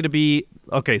 so that's going to be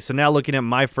 – okay, so now looking at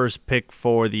my first pick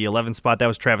for the 11th spot, that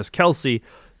was Travis Kelce.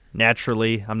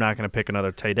 Naturally, I'm not going to pick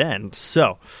another tight end.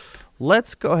 So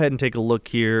let's go ahead and take a look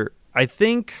here. I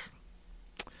think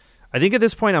at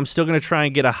this point I'm still going to try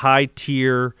and get a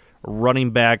high-tier running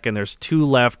back, and there's two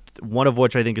left, one of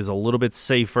which I think is a little bit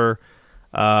safer.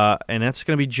 And that's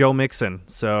going to be Joe Mixon.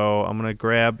 So I'm going to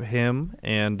grab him.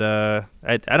 And I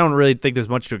don't really think there's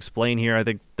much to explain here. I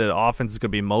think the offense is going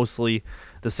to be mostly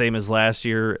the same as last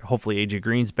year. Hopefully A.J.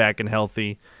 Green's back and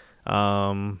healthy.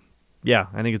 Yeah,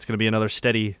 I think it's going to be another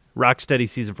rock-steady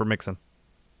season for Mixon.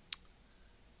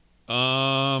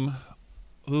 Oh,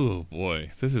 boy.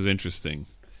 This is interesting.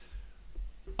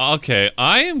 Okay,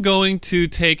 I am going to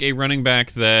take a running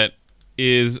back that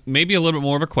is maybe a little bit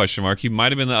more of a question mark. He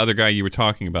might have been the other guy you were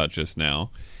talking about just now.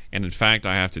 And in fact,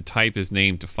 I have to type his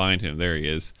name to find him. There he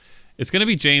is. It's going to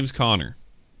be James Conner.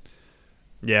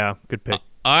 Yeah, good pick.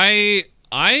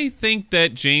 I think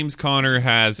that James Conner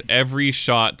has every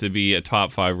shot to be a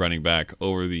top 5 running back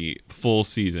over the full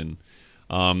season.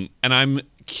 And I'm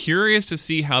curious to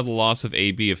see how the loss of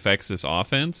AB affects this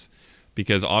offense,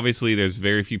 because obviously there's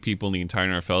very few people in the entire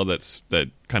NFL that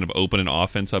kind of open an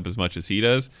offense up as much as he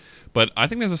does. But I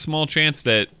think there's a small chance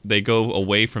that they go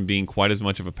away from being quite as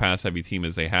much of a pass-heavy team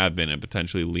as they have been and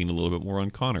potentially lean a little bit more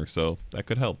on Conner. So that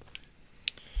could help.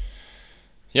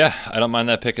 Yeah, I don't mind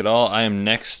that pick at all. I am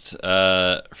next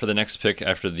for the next pick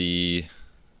after the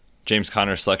James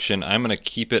Conner selection. I'm going to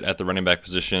keep it at the running back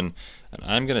position, and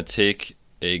I'm going to take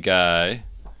a guy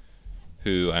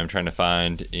who I'm trying to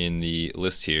find in the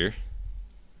list here.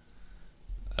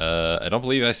 I don't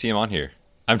believe I see him on here.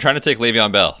 I'm trying to take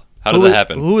Le'Veon Bell. How does that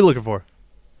happen? Who are we looking for?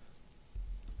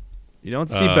 You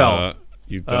don't see Bell.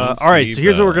 You don't all right, so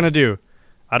here's Bell. what we're going to do.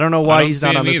 I don't know why he's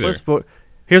not on this either. list, but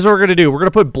here's what we're going to do. We're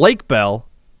going to put Blake Bell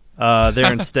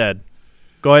there instead.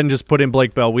 Go ahead and just put in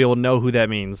Blake Bell. We will know who that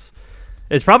means.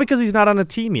 It's probably because he's not on a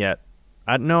team yet.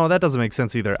 No, that doesn't make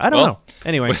sense either. I don't know.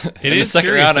 Anyway. In the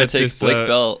second round, I take Blake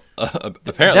Bell.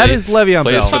 Apparently, that is Le'Veon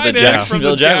plays Bell. for the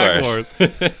Jacksonville Jaguars.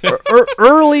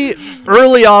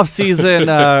 early off-season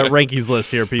rankings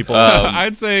list here, people.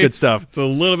 I'd say it's good stuff. It's a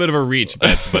little bit of a reach,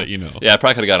 bet, but you know. Yeah, I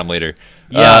probably could have got him later.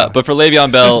 Yeah. But for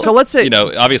Le'Veon Bell, so let's say,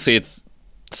 obviously it's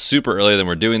super early than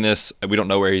we're doing this. We don't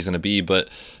know where he's going to be, but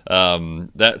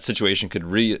that situation could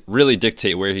really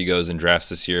dictate where he goes in drafts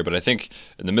this year. But I think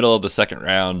in the middle of the second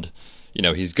round,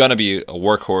 he's going to be a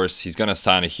workhorse. He's going to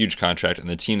sign a huge contract, and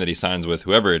the team that he signs with,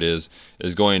 whoever it is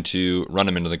going to run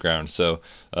him into the ground. So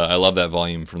I love that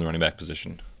volume from the running back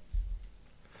position.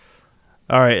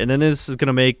 All right, and then this is going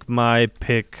to make my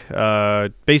pick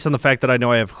based on the fact that I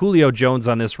know I have Julio Jones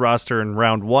on this roster in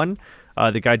round 1,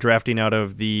 the guy drafting out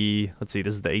of the, let's see,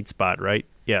 this is the 8th spot, right?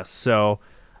 Yes, so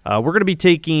we're going to be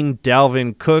taking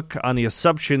Dalvin Cook on the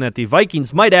assumption that the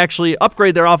Vikings might actually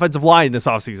upgrade their offensive line this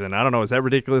offseason. I don't know. Is that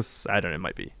ridiculous? I don't know. It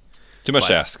might be. Too much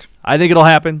to ask. I think it'll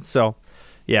happen. So,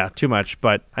 yeah, too much.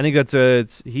 But I think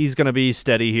he's going to be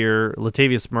steady here.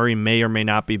 Latavius Murray may or may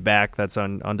not be back. That's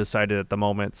undecided at the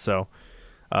moment. So,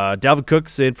 Dalvin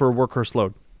Cook's in for a workhorse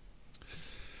load.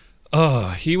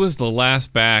 He was the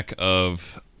last back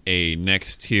of a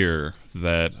next tier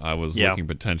that I was looking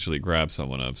potentially grab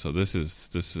someone of. So this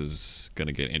is going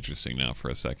to get interesting now for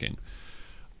a second.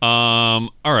 All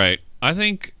right. I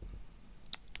think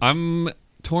I'm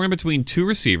torn between 2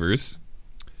 receivers,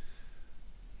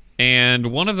 and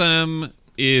one of them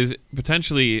is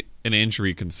potentially an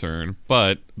injury concern,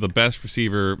 but one of the best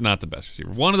receivers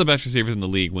in the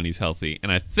league when he's healthy.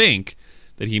 And I think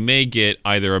that he may get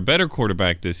either a better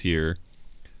quarterback this year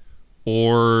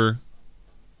or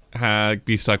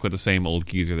be stuck with the same old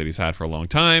geezer that he's had for a long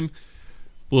time.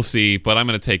 We'll see, but I'm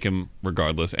going to take him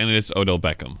regardless, and it's Odell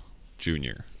Beckham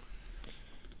Jr.,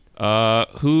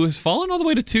 who has fallen all the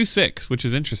way to 2-6, which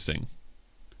is interesting.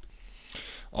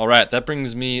 All right, that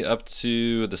brings me up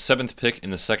to the 7th pick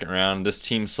in the second round. This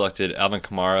team selected Alvin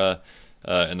Kamara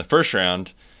in the first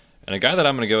round, And a guy that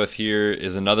I'm going to go with here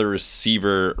is another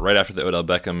receiver right after the Odell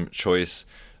Beckham choice,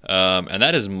 and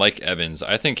that is Mike Evans.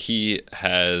 I think he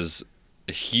has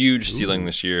a huge ceiling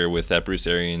this year with that Bruce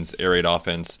Arians air raid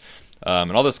offense.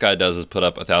 And all this guy does is put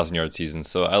up 1,000-yard seasons.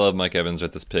 So I love Mike Evans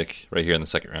at this pick right here in the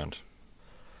second round.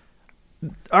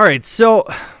 All right, so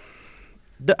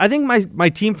I think my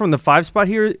team from the 5 spot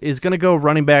here is going to go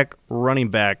running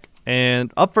back.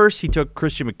 And up first, he took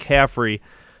Christian McCaffrey.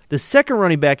 The second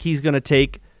running back he's going to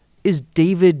take is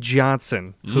David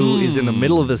Johnson, who is in the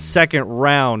middle of the second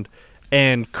round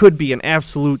and could be an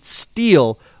absolute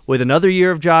steal with another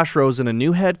year of Josh Rosen, a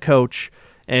new head coach,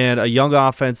 and a young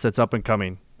offense that's up and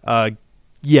coming.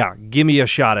 Give me a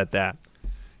shot at that.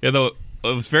 Yeah, though,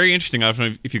 it was very interesting. I don't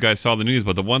know if you guys saw the news,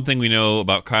 but the one thing we know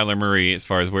about Kyler Murray as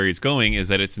far as where he's going is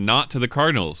that it's not to the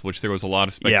Cardinals, which there was a lot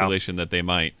of speculation that they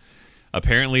might.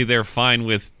 Apparently, they're fine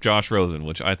with Josh Rosen,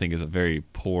 which I think is a very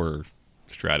poor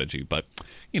strategy, but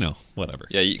whatever.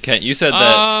 Yeah, you said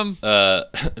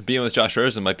that being with Josh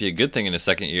Rosen might be a good thing in his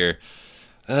second year.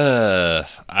 I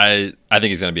think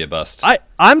he's going to be a bust.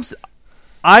 I'm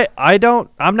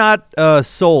not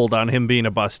sold on him being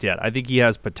a bust yet. I think he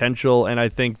has potential, and I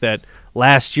think that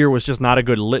last year was just not a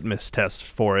good litmus test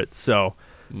for it. So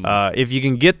if you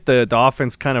can get the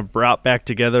offense kind of brought back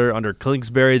together under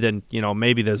Kingsbury, then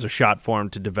maybe there's a shot for him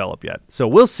to develop yet. So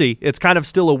we'll see. It's kind of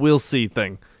still a we'll see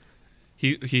thing.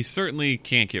 He certainly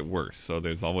can't get worse, so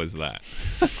there's always that.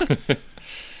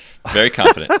 Very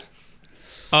confident.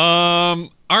 All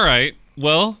right.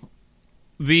 Well,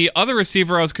 the other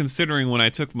receiver I was considering when I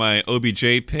took my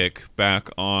OBJ pick back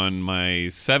on my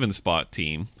 7-spot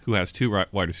team, who has 2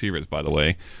 wide receivers, by the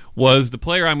way, was the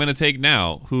player I'm going to take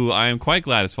now, who I am quite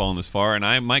glad has fallen this far, and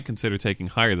I might consider taking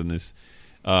higher than this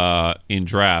in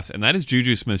drafts, and that is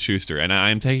Juju Smith-Schuster, and I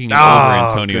am taking him over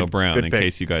Antonio Brown, in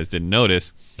case you guys didn't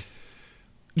notice.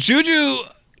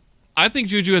 I think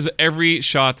Juju has every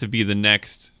shot to be the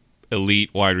next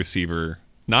elite wide receiver,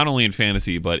 not only in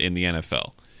fantasy, but in the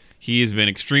NFL. He has been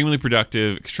extremely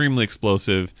productive, extremely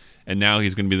explosive, and now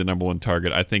he's going to be the number 1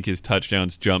 target. I think his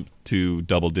touchdowns jump to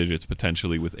double digits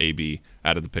potentially with AB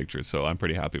out of the picture, so I'm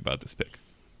pretty happy about this pick.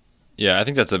 Yeah, I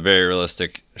think that's a very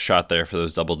realistic shot there for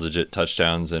those double-digit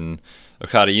touchdowns. And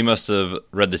Okada, you must have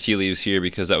read the tea leaves here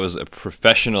because that was a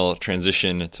professional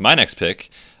transition to my next pick.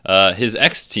 His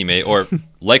ex-teammate, or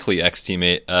likely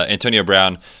ex-teammate, Antonio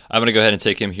Brown. I'm going to go ahead and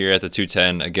take him here at the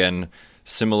 210. Again,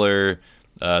 similar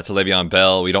to Le'Veon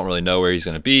Bell. We don't really know where he's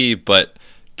going to be, but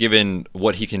given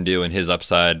what he can do and his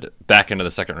upside back into the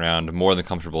second round, more than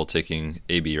comfortable taking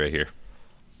AB right here.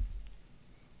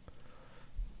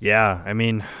 Yeah, I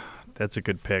mean, that's a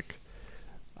good pick.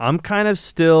 I'm kind of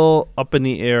still up in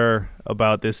the air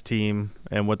about this team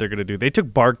and what they're going to do. They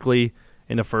took Barkley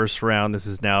in the first round. This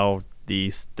is now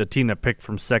the team that picked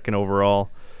from second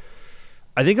overall.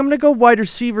 I think I'm going to go wide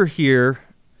receiver here,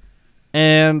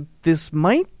 and this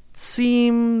might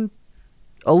seem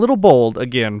a little bold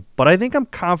again, but I think I'm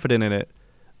confident in it.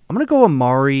 I'm going to go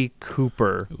Amari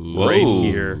Cooper right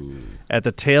here at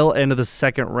the tail end of the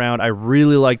second round. I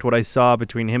really liked what I saw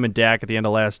between him and Dak at the end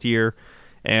of last year,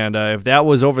 and if that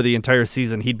was over the entire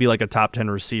season, he'd be like a top 10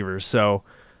 receiver. So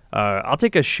I'll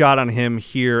take a shot on him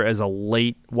here as a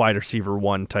late wide receiver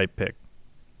 1 type pick.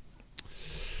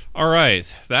 All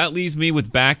right, that leaves me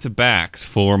with back-to-backs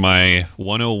for my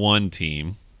 101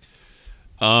 team.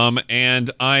 And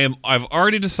I've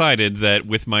already decided that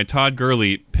with my Todd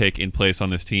Gurley pick in place on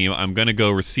this team, I'm going to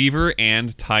go receiver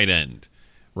and tight end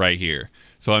right here.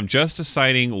 So I'm just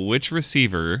deciding which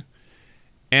receiver,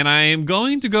 and I am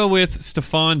going to go with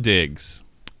Stephon Diggs.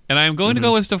 And I'm going to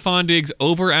go with Stephon Diggs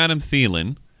over Adam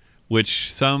Thielen, which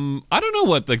I don't know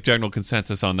what the general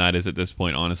consensus on that is at this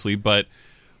point, honestly, but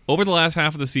over the last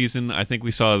half of the season, I think we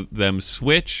saw them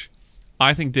switch.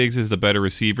 I think Diggs is the better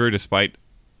receiver, despite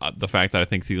the fact that I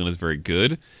think Thielen is very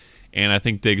good, and I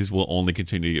think Diggs will only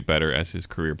continue to get better as his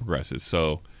career progresses.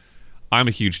 So I'm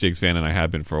a huge Diggs fan, and I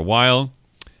have been for a while,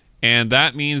 and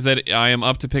that means that I am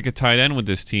up to pick a tight end with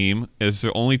this team. There's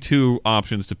only 2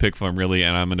 options to pick from, really,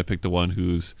 and I'm going to pick the one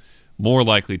who's more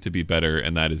likely to be better,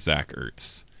 and that is Zach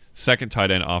Ertz. Second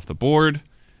tight end off the board.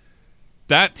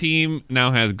 That team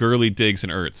now has Gurley, Diggs,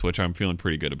 and Ertz, which I'm feeling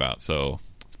pretty good about. So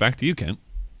it's back to you, Kent.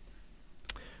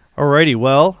 Alrighty,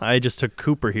 well, I just took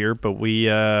Cooper here, but we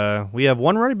have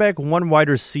 1 running back, 1 wide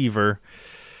receiver.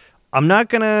 I'm not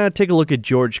going to take a look at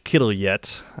George Kittle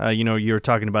yet. You were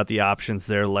talking about the options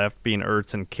there left being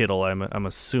Ertz and Kittle, I'm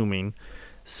assuming.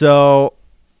 So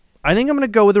I think I'm going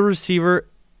to go with a receiver,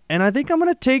 and I think I'm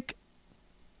going to take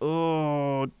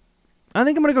I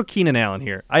think I'm going to go Keenan Allen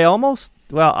here.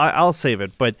 I'll save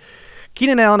it, but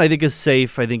Keenan Allen, I think, is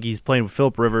safe. I think he's playing with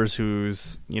Phillip Rivers,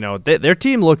 who's, their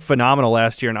team looked phenomenal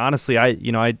last year. And honestly,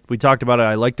 we talked about it.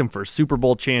 I liked them for Super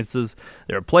Bowl chances.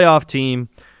 They're a playoff team.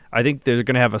 I think they're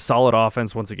going to have a solid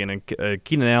offense once again, and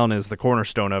Keenan Allen is the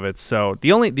cornerstone of it. So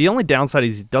the only downside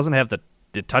is he doesn't have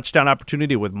the touchdown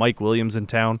opportunity with Mike Williams in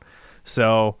town.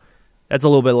 So that's a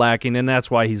little bit lacking, and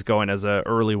that's why he's going as an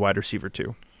early wide receiver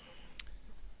too.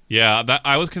 Yeah,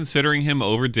 I was considering him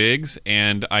over Diggs,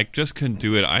 and I just couldn't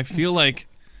do it. I feel like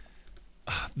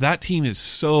that team is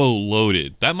so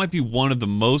loaded. That might be one of the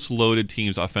most loaded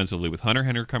teams offensively, with Hunter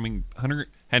Henry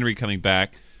coming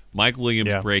back, Mike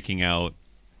Williams breaking out.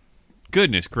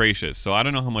 Goodness gracious. So I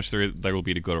don't know how much there will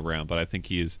be to go around, but I think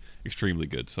he is extremely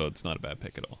good, so it's not a bad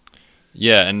pick at all.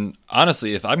 Yeah, and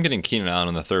honestly, if I'm getting Keenan Allen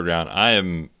in the third round, I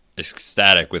am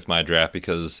ecstatic with my draft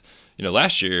because,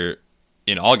 last year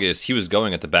in August, he was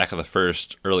going at the back of the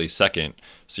first, early second.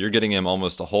 So you're getting him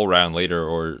almost a whole round later,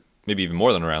 or maybe even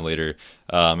more than a round later.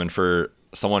 And for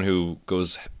someone who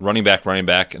goes running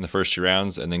back in the first 2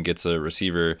 rounds and then gets a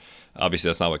receiver, obviously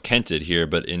that's not what Kent did here,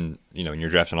 but in your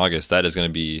draft in August, that is going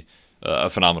to be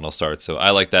a phenomenal start. So I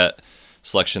like that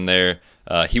selection there.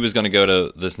 He was going to go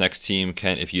to this next team,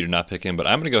 Kent, if you did not pick him, but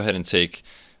I'm going to go ahead and take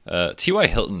T.Y.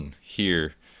 Hilton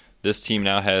here. This team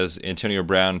now has Antonio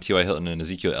Brown, T.Y. Hilton, and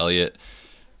Ezekiel Elliott.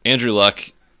 Andrew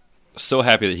Luck, so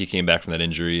happy that he came back from that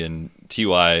injury, and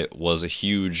T.Y. was a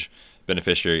huge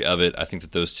beneficiary of it. I think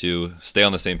that those two stay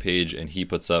on the same page, and he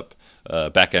puts up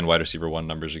back-end wide receiver 1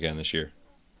 numbers again this year.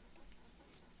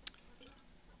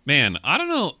 Man, I don't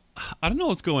know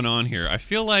what's going on here. I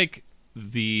feel like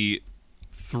the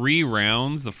first 3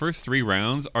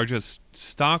 rounds are just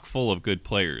stock full of good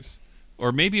players.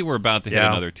 Or maybe we're about to hit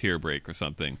another tier break or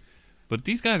something. But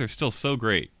these guys are still so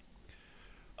great.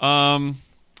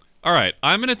 All right,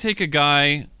 I'm going to take a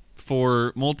guy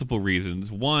for multiple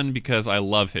reasons. 1, because I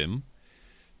love him.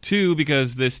 2,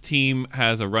 because this team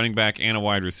has a running back and a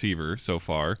wide receiver so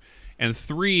far. And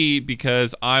 3,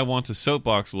 because I want to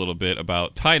soapbox a little bit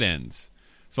about tight ends.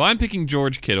 So I'm picking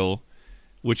George Kittle,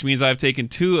 which means I've taken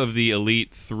 2 of the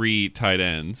elite 3 tight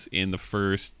ends in the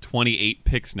first 28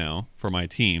 picks now for my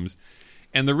teams.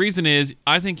 And the reason is,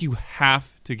 I think you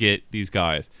have to get these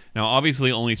guys. Now,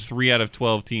 obviously, only 3 out of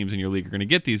 12 teams in your league are going to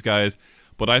get these guys,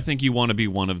 but I think you want to be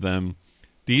one of them.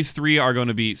 These 3 are going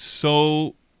to be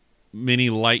so many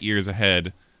light years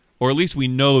ahead, or at least we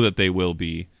know that they will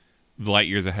be light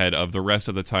years ahead of the rest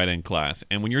of the tight end class.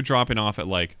 And when you're dropping off at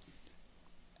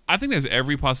I think there's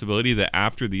every possibility that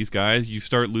after these guys, you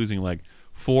start losing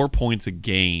 4 points a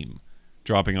game,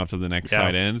 dropping off to the next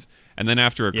tight ends. And then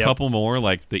after a couple more,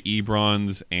 like the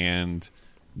Ebrons and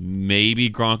maybe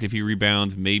Gronk if he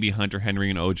rebounds, maybe Hunter Henry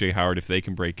and O.J. Howard if they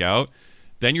can break out,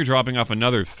 then you're dropping off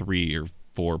another 3 or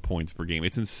 4 points per game.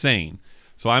 It's insane.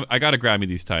 So I got to grab me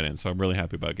these tight ends, so I'm really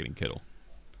happy about getting Kittle.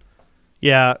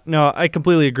 Yeah, no, I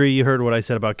completely agree. You heard what I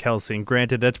said about Kelsey. And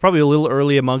granted, that's probably a little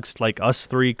early amongst us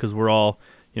 3 because we're all,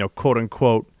 quote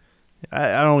unquote,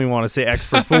 I don't even want to say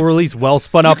experts, but we're at least well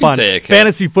spun up on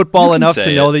fantasy football enough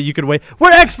to know that you could wait.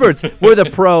 We're experts. We're the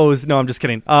pros. No, I'm just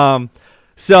kidding.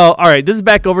 So, all right, this is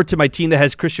back over to my team that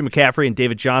has Christian McCaffrey and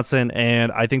David Johnson,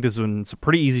 and I think this one's a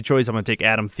pretty easy choice. I'm going to take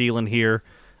Adam Thielen here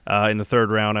in the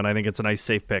 3rd round, and I think it's a nice,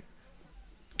 safe pick.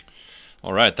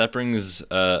 All right, that brings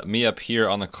me up here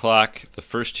on the clock. The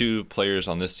first 2 players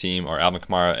on this team are Alvin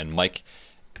Kamara and Mike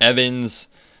Evans.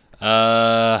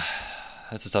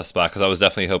 That's a tough spot because I was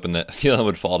definitely hoping that Thielen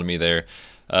would fall to me there.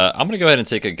 I'm going to go ahead and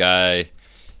take a guy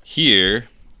here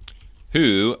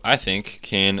who I think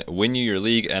can win you your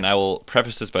league, and I will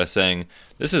preface this by saying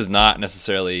this is not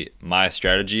necessarily my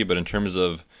strategy, but in terms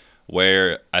of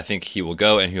where I think he will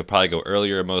go, and he'll probably go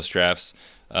earlier in most drafts,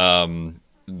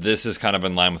 this is kind of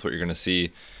in line with what you're going to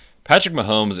see. Patrick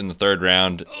Mahomes in the 3rd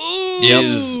round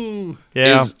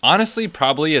is honestly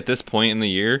probably at this point in the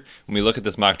year, when we look at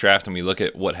this mock draft and we look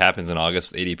at what happens in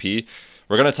August with ADP,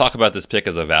 we're going to talk about this pick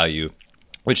as a value,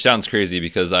 which sounds crazy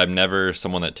because I'm never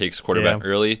someone that takes quarterback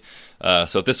early.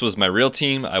 So if this was my real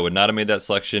team, I would not have made that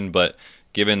selection, but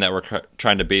given that we're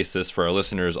trying to base this for our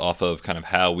listeners off of kind of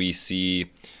how we see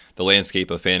the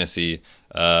landscape of fantasy,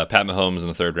 Pat Mahomes in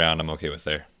the 3rd round, I'm okay with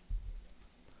there.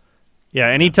 Yeah,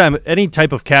 any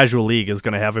type of casual league is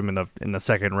going to have him in the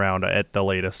 2nd round at the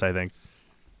latest, I think.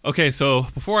 Okay, so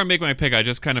before I make my pick, I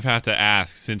just kind of have to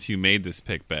ask, since you made this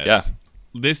pick, Betts. Yeah.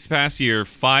 This past year,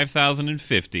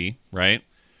 5,050, right?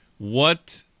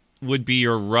 What would be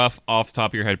your rough, off the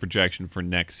top of your head projection for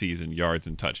next season, yards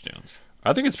and touchdowns?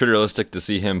 I think it's pretty realistic to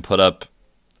see him put up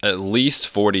at least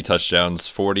 40 touchdowns,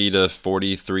 40 to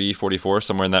 43, 44,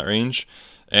 somewhere in that range,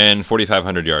 and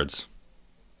 4,500 yards.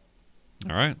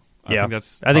 All right. I think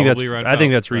that's I think probably right. I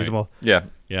think about that's reasonable. Yeah.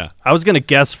 Yeah. I was going to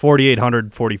guess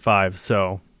 4,845,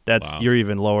 so that's Wow. you're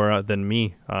even lower than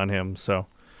me on him. So,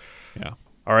 Yeah.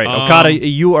 all right, Okada,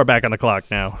 you are back on the clock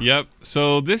now. Yep.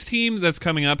 So this team that's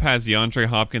coming up has DeAndre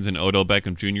Hopkins and Odell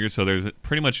Beckham Jr., so there's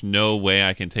pretty much no way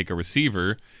I can take a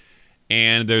receiver.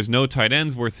 And there's no tight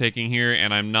ends worth taking here,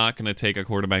 and I'm not going to take a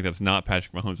quarterback that's not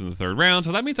Patrick Mahomes in the third round,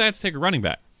 so that means I have to take a running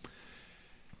back.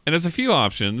 And there's a few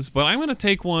options, but I'm going to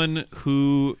take one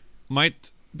who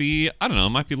might be, I don't know,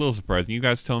 might be a little surprising. You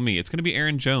guys tell me. It's going to be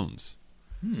Aaron Jones.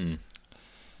 I'm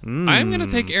going to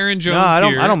take Aaron Jones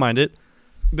here. I don't mind it.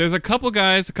 There's a couple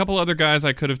other guys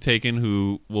I could have taken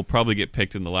who will probably get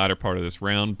picked in the latter part of this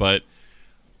round, but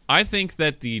I think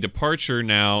that the departure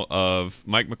now of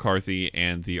Mike McCarthy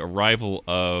and the arrival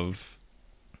of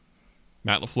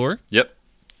Matt LaFleur Yep.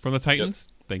 from the Titans,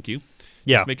 thank you.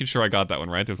 Yeah. Just making sure I got that one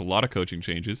right. There's a lot of coaching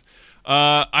changes.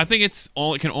 I think it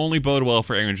can only bode well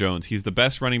for Aaron Jones. He's the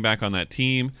best running back on that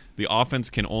team. The offense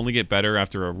can only get better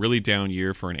after a really down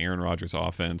year for an Aaron Rodgers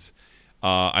offense.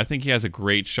 I think he has a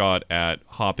great shot at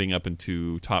hopping up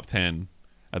into top 10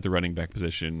 at the running back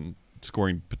position,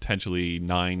 scoring potentially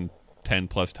 9, 10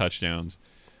 plus touchdowns.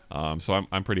 So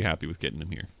I'm pretty happy with getting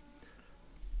him here.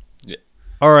 Yeah.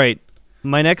 All right,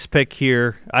 my next pick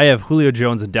here, I have Julio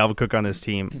Jones and Dalvin Cook on his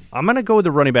team. I'm going to go with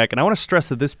the running back, and I want to stress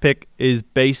that this pick is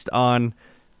based on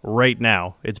right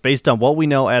now. It's based on what we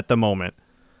know at the moment.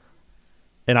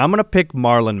 And I'm going to pick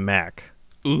Marlon Mack.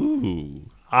 Ooh.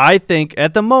 I think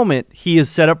at the moment he is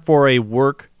set up for a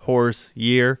workhorse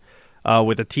year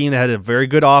with a team that had a very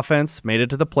good offense, made it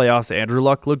to the playoffs. Andrew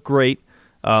Luck looked great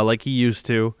like he used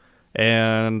to.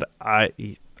 And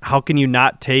how can you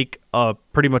not take a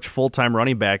pretty much full-time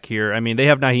running back here? I mean, they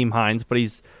have Nyheim Hines, but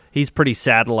he's pretty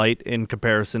satellite in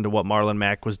comparison to what Marlon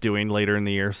Mack was doing later in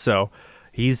the year. So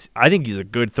I think he's a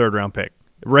good third-round pick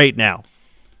right now.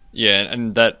 Yeah,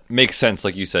 and that makes sense,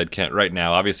 like you said, Kent, right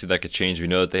now. Obviously, that could change. We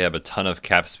know that they have a ton of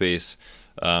cap space.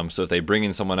 So if they bring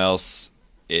in someone else,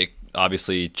 it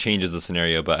obviously changes the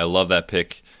scenario. But I love that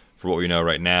pick for what we know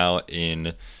right now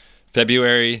in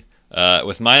February.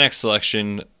 With my next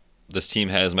selection, this team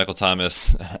has Michael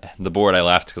Thomas. The board, I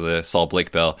laughed because I saw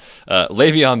Blake Bell.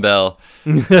 Le'Veon Bell.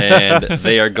 And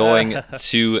they are going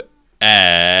to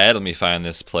add, let me find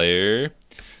this player.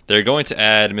 They're going to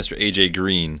add Mr. A.J.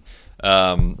 Green.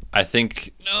 I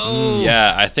think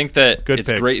that Good it's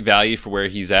pick. great value for where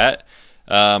he's at.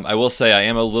 I will say I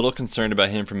am a little concerned about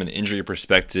him from an injury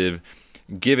perspective,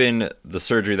 given the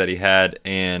surgery that he had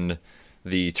and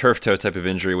the turf toe type of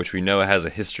injury, which we know has a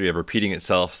history of repeating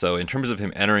itself. So in terms of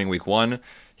him entering week 1,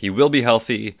 he will be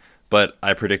healthy, but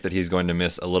I predict that he's going to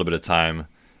miss a little bit of time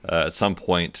at some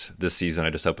point this season. I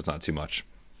just hope it's not too much.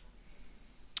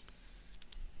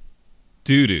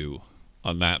 Doo-doo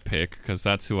on that pick, because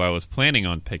that's who I was planning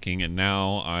on picking, and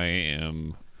now I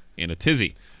am in a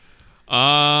tizzy.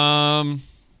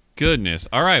 Goodness.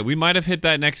 All right, we might have hit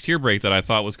that next tier break that I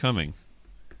thought was coming.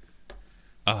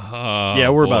 Yeah,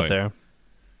 we're about there.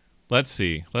 Let's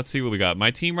see what we got. My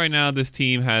team right now, this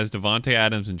team has Devontae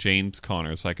Adams and James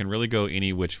Conner, so I can really go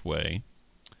any which way.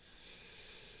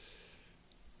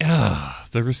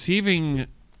 The receiving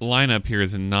lineup here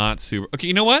is not super... Okay,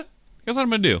 you know what? Here's what I'm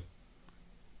going to do.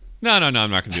 No, I'm not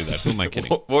going to do that. Who am I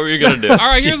kidding? What were you going to do? All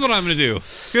right, here's what I'm going to do.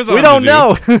 We don't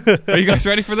know. Are you guys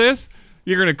ready for this?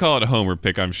 You're going to call it a homer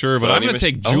pick, I'm sure, but I'm going to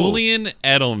take Julian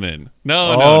Edelman.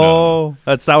 No.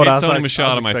 That's not what I was It's him a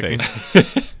shot in my expecting.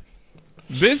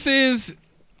 face.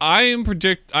 I am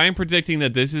predicting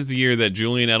that this is the year that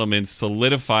Julian Edelman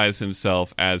solidifies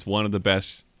himself as one of the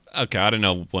best. Okay, I don't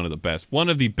know one of the best. One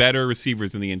of the better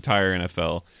receivers in the entire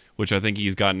NFL, which I think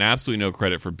he's gotten absolutely no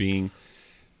credit for being.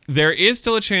 There is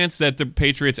still a chance that the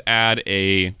Patriots add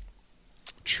a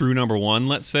true number 1,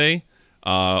 let's say,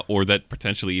 or that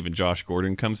potentially even Josh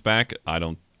Gordon comes back. I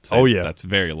don't say that's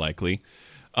very likely.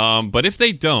 But if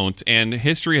they don't, and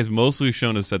history has mostly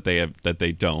shown us that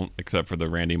they don't, except for the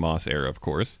Randy Moss era, of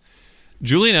course,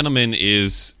 Julian Edelman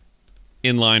is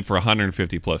in line for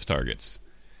 150 plus targets.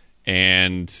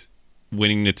 And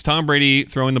when it's Tom Brady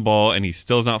throwing the ball and he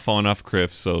still has not fallen off a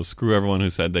cliff, so screw everyone who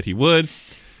said that he would.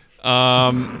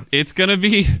 It's gonna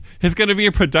be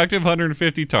a productive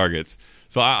 150 targets.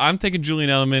 So I'm taking Julian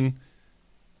Edelman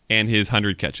and his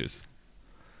 100 catches.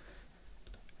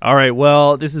 All right,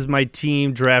 well, this is my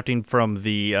team drafting from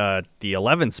the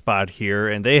 11th spot here,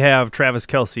 and they have Travis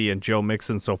Kelce and Joe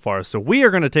Mixon so far. So we are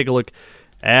going to take a look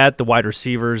at the wide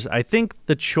receivers. I think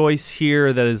the choice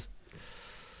here that is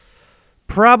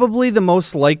probably the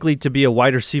most likely to be a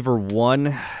wide receiver 1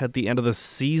 at the end of the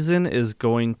season is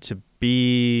going to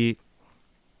be...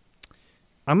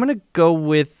 I'm going to go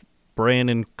with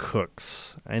Brandon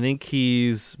Cooks. I think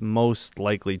he's most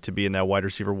likely to be in that wide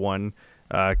receiver 1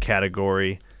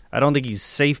 category. I don't think he's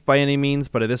safe by any means,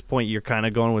 but at this point you're kind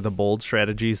of going with a bold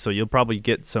strategy, so you'll probably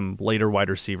get some later wide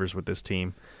receivers with this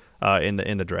team in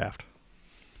the draft.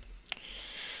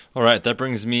 All right, that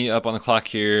brings me up on the clock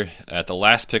here at the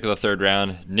last pick of the third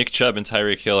round. Nick Chubb and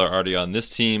Tyreek Hill are already on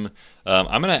this team.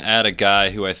 I'm going to add a guy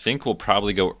who I think will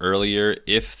probably go earlier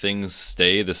if things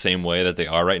stay the same way that they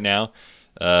are right now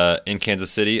in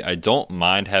Kansas City. I don't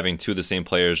mind having 2 of the same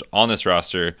players on this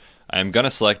roster. I'm going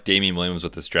to select Damien Williams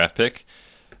with this draft pick.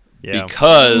 Yeah.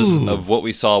 Because of what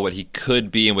we saw, what he could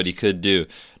be and what he could do.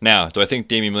 Now, do I think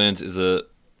Damien Williams is a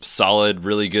solid,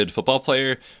 really good football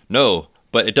player? No,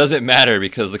 but it doesn't matter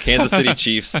because the Kansas City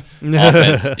Chiefs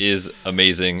offense is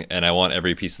amazing, and I want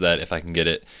every piece of that if I can get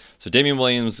it. So Damien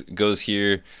Williams goes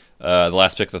here, the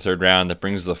last pick of the third round. That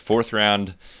brings the fourth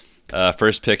round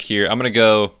first pick here. I'm going to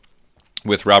go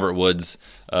with Robert Woods,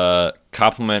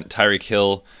 complement Tyreek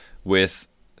Hill with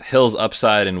Hill's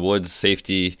upside and Woods'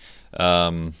 safety.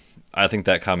 I think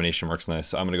that combination works nice.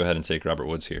 So I'm going to go ahead and take Robert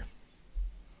Woods here.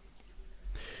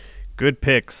 Good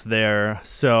picks there.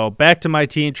 So back to my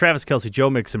team, Travis Kelce, Joe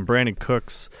Mixon, Brandon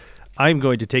Cooks. I'm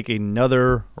going to take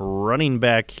another running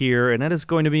back here, and that is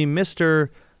going to be Mr.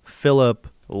 Phillip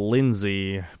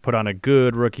Lindsay. Put on a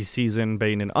good rookie season,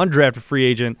 being an undrafted free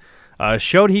agent.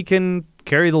 Showed he can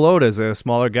carry the load as a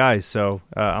smaller guy. So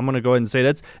I'm going to go ahead and say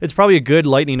it's probably a good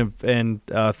Lightning and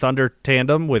Thunder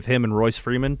tandem with him and Royce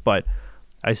Freeman, but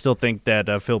I still think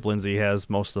that Phillip Lindsay has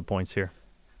most of the points here.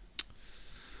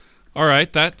 All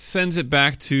right, that sends it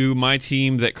back to my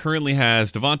team that currently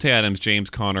has Davante Adams, James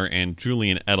Conner, and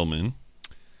Julian Edelman.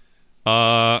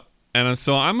 And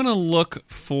so I'm going to look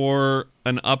for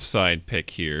an upside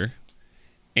pick here.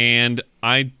 And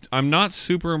I'm not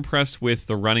super impressed with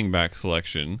the running back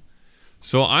selection.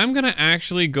 So I'm going to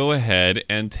actually go ahead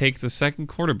and take the second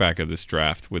quarterback of this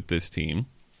draft with this team.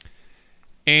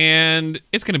 And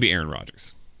it's going to be Aaron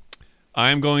Rodgers.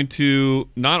 I'm going to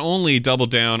not only double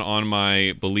down on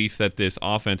my belief that this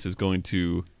offense is going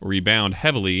to rebound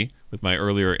heavily with my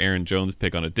earlier Aaron Jones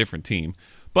pick on a different team,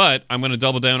 but I'm going to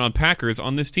double down on Packers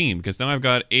on this team because now I've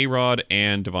got A-Rod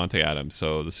and Davante Adams,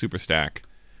 so the super stack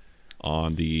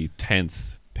on the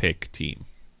 10th pick team.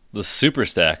 The super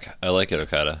stack. I like it,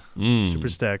 Okada. Super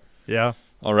stack, yeah.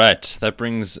 All right, that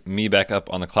brings me back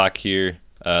up on the clock here.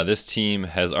 This team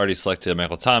has already selected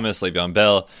Michael Thomas, Le'Veon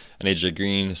Bell, and AJ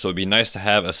Green, so it'd be nice to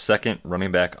have a second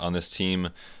running back on this team.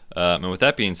 And with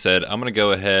that being said, I'm going to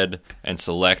go ahead and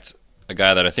select a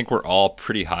guy that I think we're all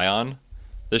pretty high on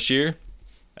this year,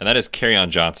 and that is Kerryon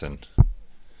Johnson.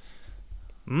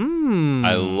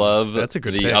 I love the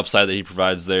pick. upside that he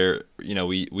provides there. You know,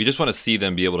 we just want to see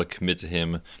them be able to commit to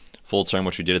him full term,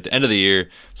 which we did at the end of the year.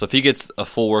 So if he gets a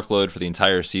full workload for the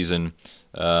entire season,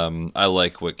 I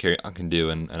like what Kerryon can do,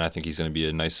 and I think he's going to be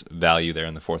a nice value there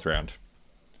in the fourth round.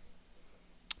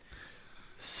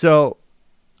 So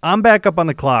I'm back up on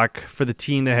the clock for the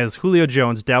team that has Julio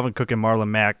Jones, Dalvin Cook, and Marlon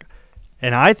Mack,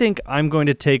 and I think I'm going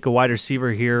to take a wide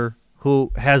receiver here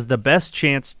who has the best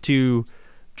chance to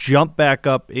jump back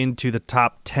up into the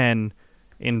top 10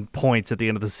 in points at the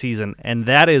end of the season, and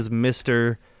that is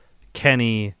Mr.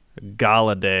 Kenny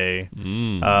Golladay.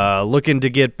 Looking to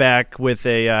get back with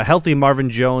a healthy Marvin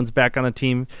Jones back on the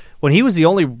team. When he was the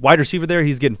only wide receiver there,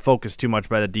 he's getting focused too much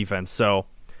by the defense. So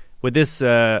with this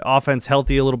offense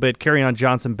healthy a little bit, Kerryon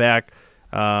Johnson back,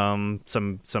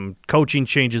 some coaching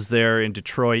changes there in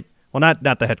Detroit. Well,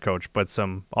 not the head coach, but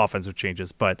some offensive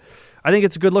changes. But I think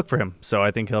it's a good look for him. So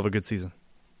I think he'll have a good season.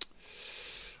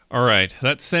 All right,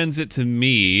 that sends it to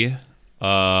me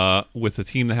with the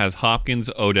team that has Hopkins,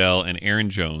 Odell, and Aaron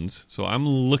Jones. So I'm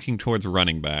looking towards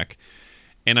running back.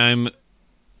 And I'm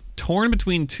torn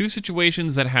between two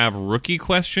situations that have rookie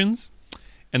questions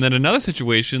and then another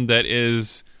situation that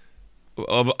is,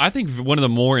 I think, one of the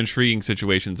more intriguing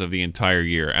situations of the entire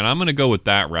year. And I'm going to go with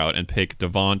that route and pick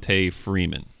Devontae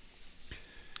Freeman.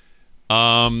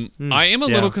 I am a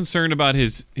little concerned about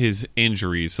his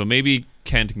injuries, so maybe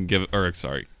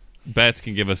Betts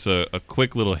can give us a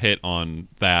quick little hit on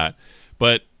that.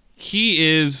 But he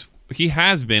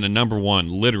has been a number one,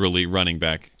 literally, running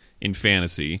back in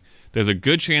fantasy. There's a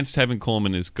good chance Tevin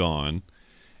Coleman is gone,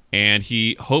 and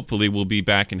he hopefully will be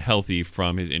back and healthy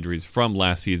from his injuries from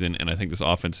last season, and I think this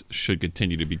offense should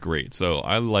continue to be great. So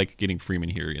I like getting Freeman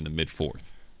here in the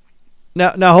mid-fourth.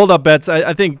 Now hold up, Betts.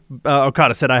 I think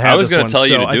Okada said I have. I was going to tell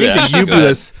you to do that. I think the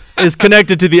ubulus is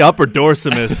connected to the upper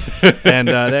dorsimus, and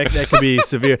that could be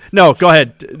severe. No, go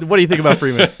ahead. What do you think about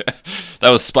Freeman? That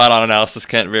was spot on analysis,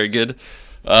 Kent. Very good.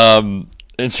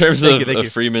 In terms Thank you.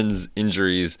 of Freeman's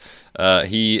injuries,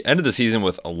 he ended the season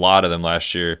with a lot of them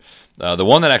last year. The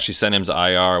one that actually sent him to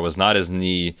IR was not his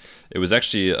knee. It was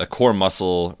actually a core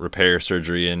muscle repair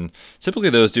surgery, and typically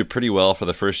those do pretty well for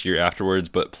the first year afterwards,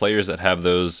 but players that have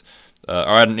those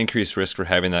are at an increased risk for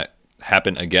having that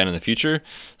happen again in the future.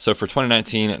 So for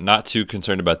 2019, not too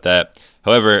concerned about that.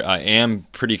 However, I am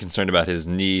pretty concerned about his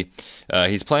knee.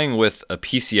 He's playing with a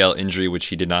PCL injury, which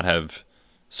he did not have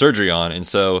surgery on, and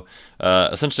so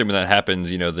essentially when that happens,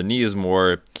 the knee is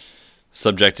more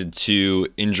subjected to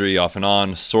injury off and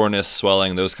on, soreness,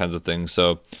 swelling, those kinds of things.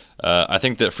 So I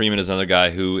think that Freeman is another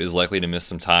guy who is likely to miss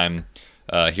some time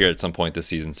here at some point this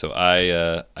season. So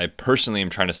I personally am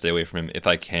trying to stay away from him if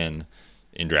I can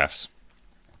in drafts.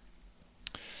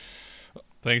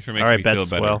 Thanks for making me feel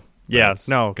better. Well, yeah, Bets.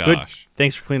 no, Gosh. good.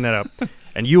 Thanks for cleaning that up.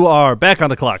 And you are back on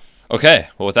the clock. Okay,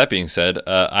 well, with that being said,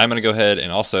 I'm going to go ahead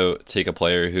and also take a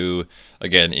player who,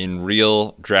 again, in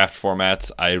real draft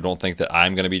formats, I don't think that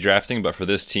I'm going to be drafting, but for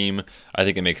this team, I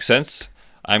think it makes sense.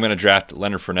 I'm going to draft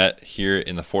Leonard Fournette here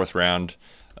in the 4th round.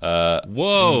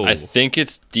 Whoa! I think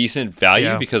it's decent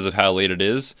value because of how late it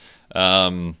is.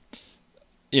 Last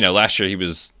year he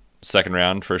was 2nd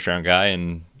round, 1st round guy,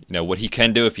 and what he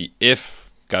can do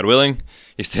if God willing,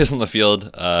 he stays on the field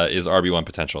is RB1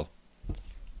 potential.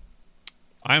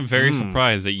 I'm very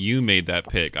surprised that you made that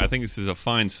pick. I think this is a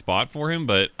fine spot for him,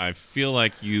 but I feel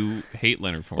like you hate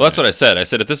Leonard Fournette. Well, that's what I said. I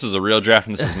said if this is a real draft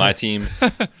and this is my team,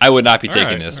 I would not be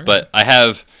taking this. All right. But I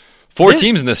have 4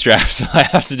 teams in this draft, so I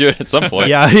have to do it at some point.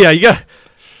 Yeah, you got.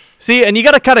 See, and you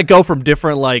got to kind of go from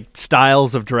different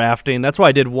styles of drafting. That's why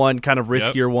I did one kind of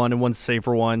riskier one and one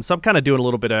safer one. So I'm kind of doing a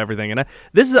little bit of everything. And I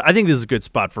think this is a good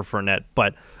spot for Fournette.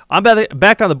 But I'm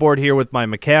back on the board here with my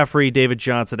McCaffrey, David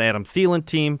Johnson, Adam Thielen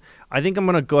team. I think I'm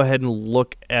going to go ahead and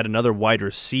look at another wide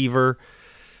receiver.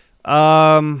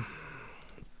 Boy,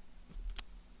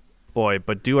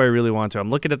 but do I really want to? I'm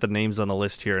looking at the names on the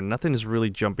list here, and nothing is really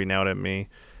jumping out at me.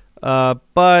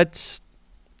 But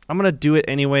I'm going to do it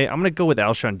anyway. I'm going to go with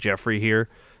Alshon Jeffrey here.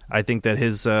 I think that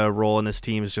his role in this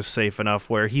team is just safe enough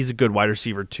where he's a good wide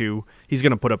receiver too. He's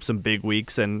going to put up some big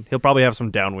weeks, and he'll probably have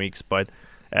some down weeks, but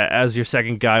as your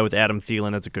second guy with Adam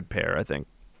Thielen, it's a good pair, I think.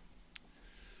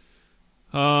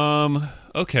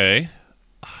 Okay.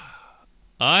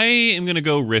 I am going to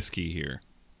go risky here.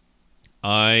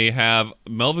 I have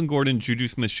Melvin Gordon, Juju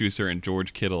Smith-Schuster, and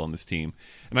George Kittle on this team.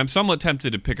 And I'm somewhat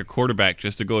tempted to pick a quarterback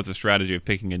just to go with the strategy of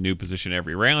picking a new position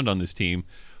every round on this team,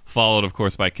 followed, of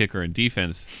course, by kicker and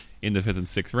defense in the 5th and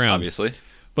 6th rounds. Obviously.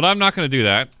 But I'm not going to do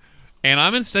that. And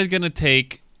I'm instead going to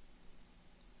take...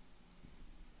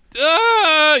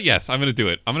 yes, I'm going to do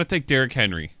it. I'm going to take Derrick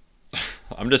Henry.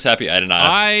 I'm just happy I did not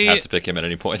have to pick him at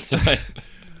any point.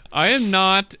 I am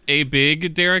not a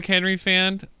big Derrick Henry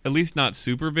fan, at least not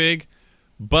super big,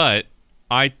 but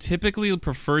I typically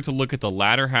prefer to look at the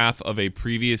latter half of a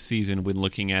previous season when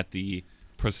looking at the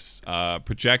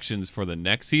projections for the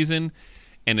next season,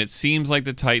 and it seems like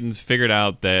the Titans figured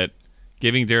out that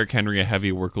giving Derrick Henry a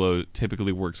heavy workload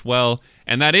typically works well,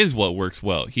 and that is what works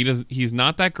well. He's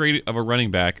not that great of a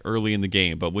running back early in the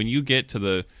game, but when you get to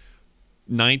the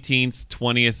 19th,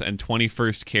 20th, and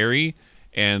 21st carry,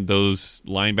 and those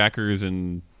linebackers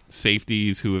and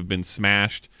safeties who have been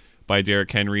smashed by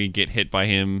Derrick Henry get hit by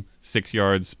him 6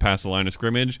 yards past the line of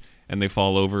scrimmage, and they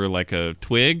fall over like a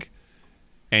twig,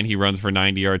 and he runs for a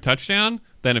 90-yard touchdown,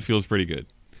 then it feels pretty good.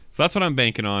 So that's what I'm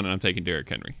banking on, and I'm taking Derrick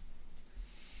Henry.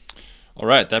 All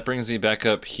right, that brings me back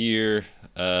up here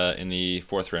in the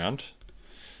 4th round.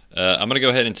 I'm going to go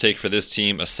ahead and take for this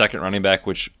team a second running back,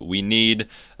 which we need.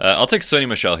 I'll take Sony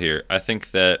Michel here. I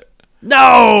think that...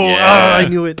 No! Yeah. I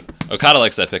knew it. Okada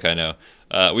likes that pick, I know.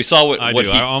 We saw what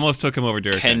I almost took him over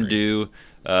Derrick can Henry. do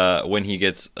when he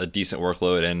gets a decent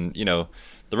workload. And,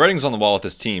 the writing's on the wall with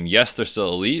this team. Yes, they're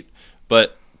still elite,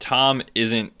 but Tom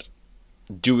isn't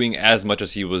doing as much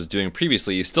as he was doing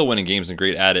previously. He's still winning games and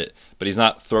great at it, but he's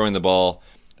not throwing the ball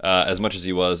as much as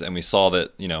he was, and we saw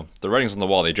that, the writing's on the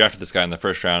wall. They drafted this guy in the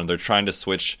 1st round. They're trying to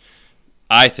switch,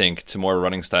 I think, to more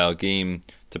running style game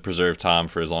to preserve Tom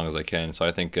for as long as they can. So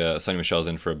I think Sonny Michel's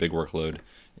in for a big workload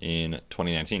in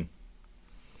 2019.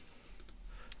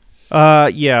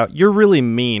 Yeah, you're really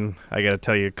mean, I got to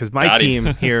tell you, because my team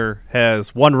here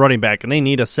has one running back, and they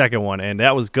need a second one, and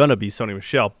that was going to be Sony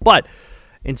Michel. But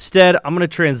instead, I'm going to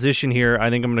transition here. I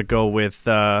think I'm going to go with,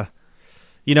 I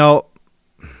think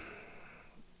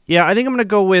I'm going to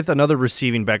go with another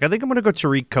receiving back. I think I'm going to go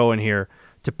Tariq Cohen here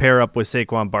to pair up with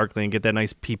Saquon Barkley and get that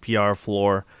nice PPR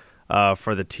floor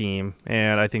for the team.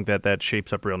 And I think that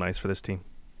shapes up real nice for this team.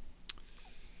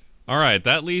 All right,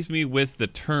 that leaves me with the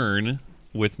turn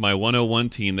with my 101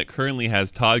 team that currently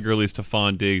has Todd Gurley,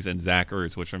 Stephon Diggs, and Zach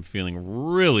Ertz, which I'm feeling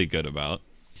really good about.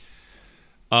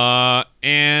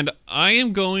 And I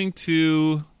am going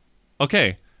to...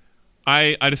 Okay,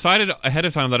 I decided ahead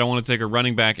of time that I want to take a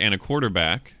running back and a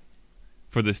quarterback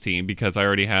for this team because I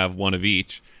already have one of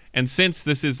each. And since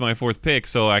this is my fourth pick,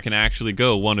 so I can actually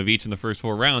go one of each in the first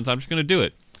 4 rounds, I'm just going to do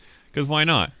it. Because why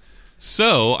not?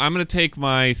 So I'm going to take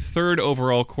my third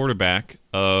overall quarterback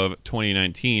of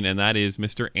 2019, and that is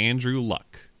Mr. Andrew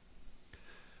Luck.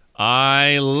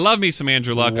 I love me some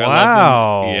Andrew Luck. Wow. I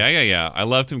loved him. Yeah. I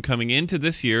loved him coming into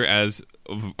this year, as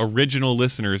original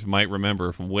listeners might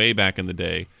remember from way back in the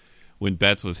day when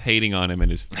Betts was hating on him and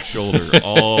his shoulder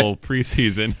all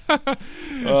preseason. What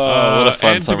a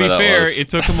fun and to be summer that fair, was. it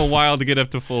took him a while to get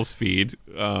up to full speed.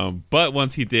 But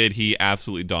once he did, he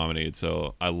absolutely dominated.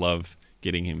 So I love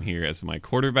getting him here as my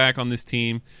quarterback on this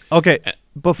team. Okay,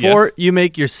 before Yes. you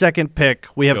make your second pick,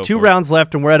 we have Go 2 for it. rounds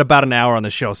left, and we're at about an hour on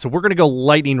the show. So we're going to go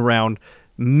lightning round,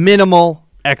 minimal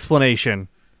explanation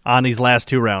on these last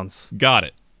 2 rounds. Got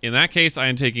it. In that case, I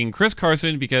am taking Chris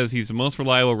Carson because he's the most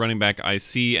reliable running back I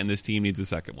see, and this team needs a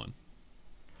second one.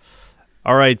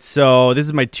 All right, so this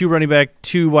is my 2 running back,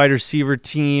 2 wide receiver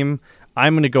team.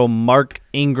 I'm going to go Mark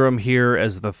Ingram here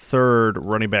as the third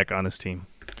running back on this team.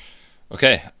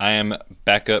 Okay, I am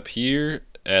back up here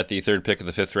at the third pick of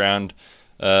the 5th round.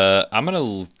 I'm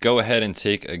going to go ahead and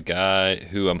take a guy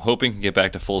who I'm hoping can get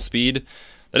back to full speed.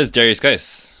 That is Darius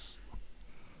Geis.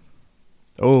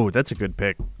 Oh, that's a good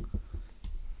pick.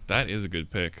 That is a good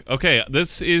pick. Okay,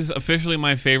 this is officially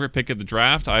my favorite pick of the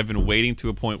draft. I've been waiting to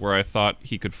a point where I thought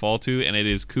he could fall to, and it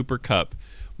is Cooper Kupp.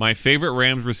 My favorite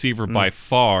Rams receiver by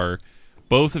far.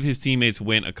 Both of his teammates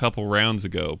went a couple rounds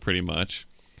ago, pretty much.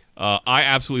 I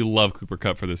absolutely love Cooper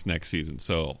Kupp for this next season,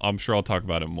 so I'm sure I'll talk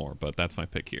about him more, but that's my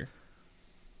pick here.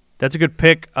 That's a good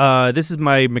pick. This is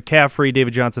my McCaffrey,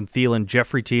 David Johnson, Thielen,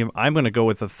 Jeffrey team. I'm going to go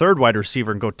with the third wide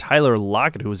receiver and go Tyler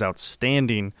Lockett, who was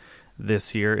outstanding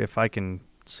this year. If I can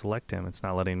select him, it's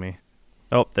not letting me.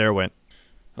 Oh, there it went.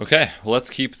 Okay, well,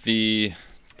 let's keep the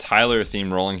Tyler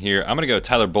theme rolling here. I'm going to go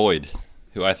Tyler Boyd,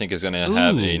 who I think is going to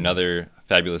have another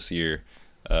fabulous year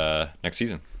next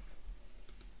season.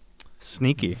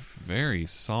 Sneaky. Very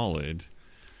solid.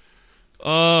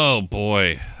 Oh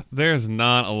boy, there's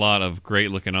not a lot of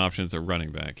great looking options at running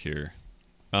back here.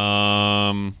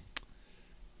 I'm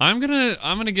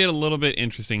gonna get a little bit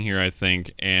interesting here, I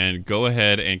think, and go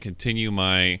ahead and continue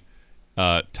my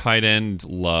tight end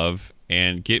love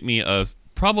and get me a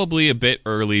probably a bit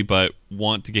early, but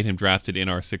want to get him drafted in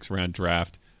our 6th round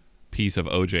draft piece of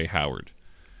OJ Howard.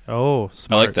 Oh, I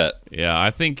smart. like that. Yeah, I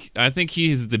think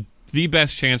he's the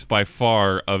best chance by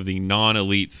far of the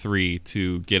non-elite 3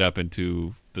 to get up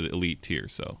into the elite tier.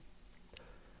 So,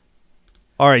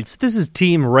 All right, so this is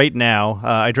team right now.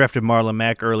 I drafted Marlon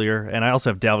Mack earlier, and I also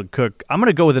have Dalvin Cook. I'm going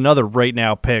to go with another right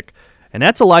now pick, and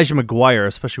that's Elijah McGuire,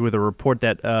 especially with a report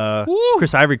that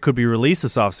Chris Ivory could be released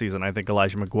this offseason. I think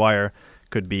Elijah McGuire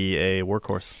could be a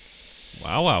workhorse.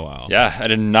 wow. Yeah, I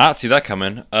did not see that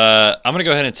coming. I'm going to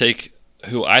go ahead and take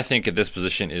who I think at this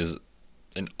position is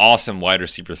an awesome wide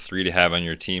receiver 3 to have on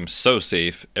your team. So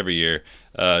safe every year.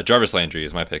 Jarvis Landry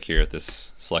is my pick here at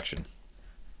this selection.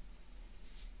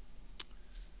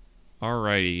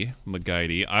 Alrighty,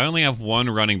 McGuire. I only have one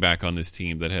running back on this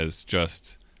team that has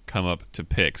just come up to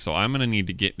pick, so I'm going to need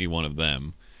to get me one of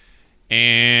them.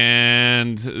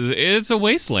 And it's a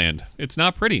wasteland. It's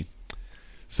not pretty.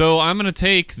 So I'm going to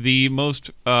take the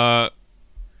most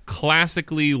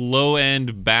classically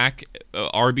low-end back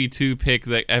RB2 pick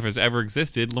that has ever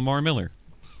existed, Lamar Miller.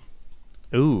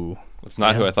 Ooh. That's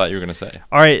not who I thought you were going to say.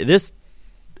 All right, this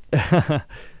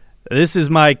this is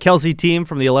my Kelsey team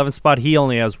from the 11th spot. He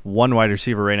only has one wide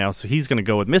receiver right now, so he's going to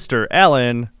go with Mr.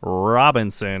 Allen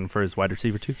Robinson for his wide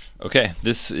receiver 2. Okay,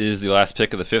 this is the last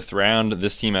pick of the 5th round.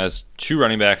 This team has 2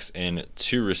 running backs and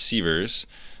 2 receivers.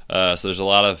 So there's a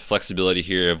lot of flexibility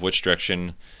here of which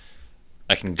direction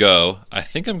I can go. I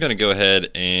think I'm going to go ahead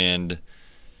and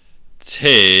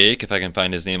take, if I can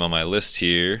find his name on my list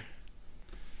here,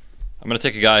 I'm going to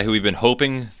take a guy who we've been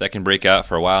hoping that can break out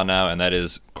for a while now, and that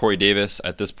is Corey Davis.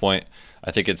 At this point, I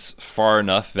think it's far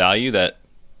enough value that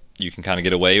you can kind of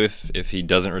get away with if he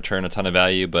doesn't return a ton of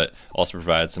value, but also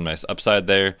provide some nice upside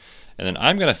there. And then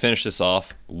I'm going to finish this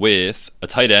off with a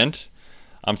tight end.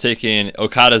 I'm taking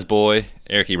Okada's boy,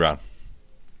 Eric Ebron.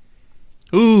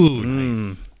 Ooh,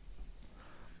 nice.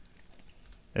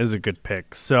 That is a good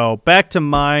pick. So back to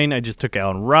mine. I just took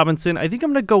Allen Robinson. I think I'm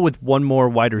going to go with one more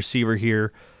wide receiver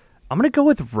here. I'm going to go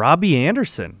with Robbie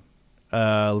Anderson.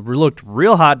 Looked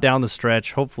real hot down the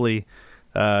stretch. Hopefully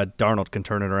Darnold can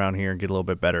turn it around here and get a little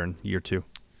bit better in year 2.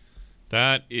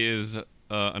 That is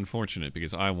unfortunate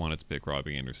because I wanted to pick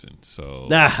Robbie Anderson. So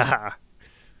Nah.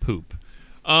 poop.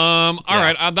 All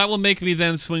right, that will make me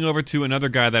then swing over to another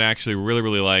guy that I actually really,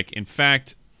 really like. In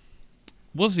fact,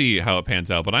 we'll see how it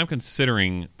pans out, but I'm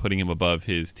considering putting him above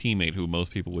his teammate, who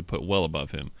most people would put well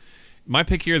above him. My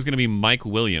pick here is going to be Mike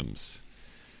Williams,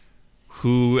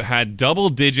 who had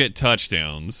double-digit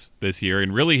touchdowns this year,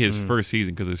 and really his first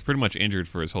season because he was pretty much injured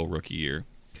for his whole rookie year.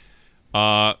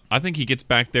 I think he gets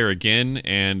back there again,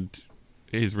 and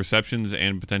his receptions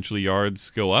and potentially yards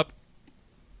go up.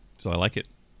 So I like it.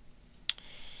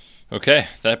 Okay,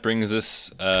 that brings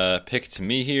this pick to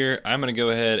me here. I'm going to go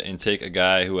ahead and take a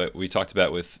guy who we talked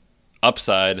about with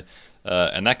upside,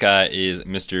 and that guy is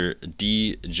Mr.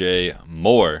 DJ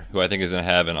Moore, who I think is going to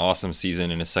have an awesome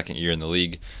season in his second year in the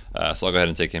league. So I'll go ahead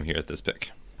and take him here at this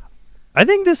pick. I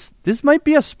think this might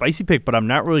be a spicy pick, but I'm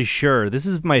not really sure. This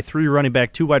is my 3 running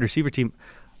back, 2 wide receiver team.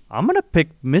 I'm going to pick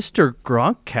Mr.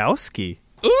 Gronkowski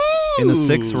in the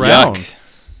 6th round. Yuck.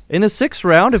 In the 6th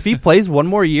round, if he plays one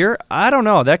more year, I don't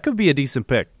know. That could be a decent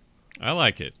pick. I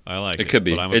like it. It could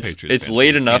be. But I'm a Patriots It's fan,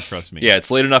 late so you enough. can't trust me. Yeah,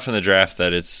 it's late enough in the draft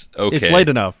that it's okay. It's late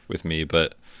enough with me,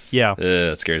 but yeah,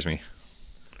 that scares me.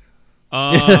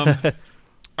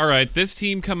 All right, this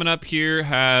team coming up here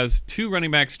has 2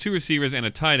 running backs, 2 receivers, and a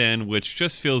tight end, which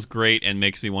just feels great and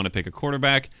makes me want to pick a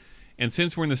quarterback. And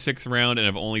since we're in the 6th round and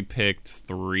I've only picked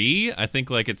 3, I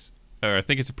think it's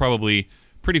probably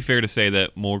pretty fair to say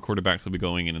that more quarterbacks will be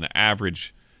going in the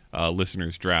average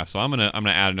listeners' draft. So I'm gonna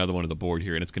add another one to the board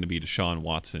here, and it's going to be Deshaun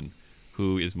Watson,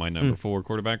 who is my number 4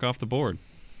 quarterback off the board.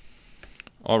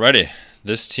 Alrighty,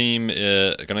 this team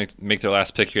going to make their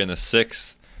last pick here in the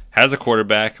 6th. Has a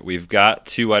quarterback. We've got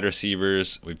 2 wide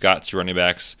receivers. We've got 2 running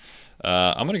backs.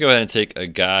 I'm going to go ahead and take a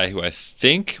guy who I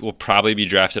think will probably be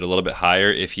drafted a little bit higher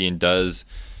if he does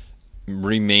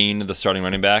remain the starting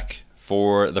running back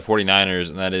for the 49ers,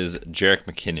 and that is Jerick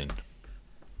McKinnon.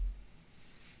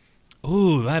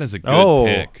 Ooh, that is a good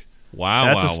pick. Wow,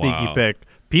 that's a sneaky pick.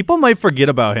 People might forget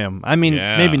about him. I mean,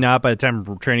 maybe not by the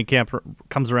time training camp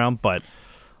comes around, but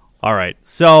all right.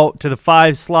 So to the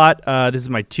 5 slot, this is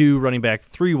my 2 running back,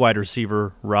 3 wide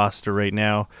receiver roster right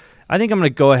now. I think I'm going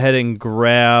to go ahead and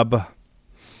grab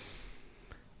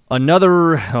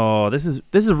another. Oh, this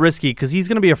is risky because he's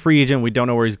going to be a free agent. We don't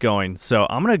know where he's going. So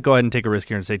I'm going to go ahead and take a risk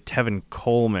here and say Tevin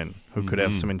Coleman, who could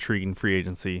have some intriguing free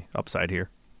agency upside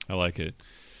here. I like it.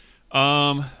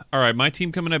 All right, my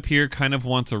team coming up here kind of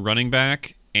wants a running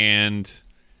back, and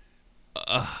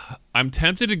I'm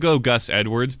tempted to go Gus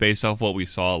Edwards based off what we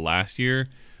saw last year,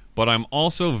 but I'm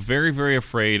also very, very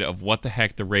afraid of what the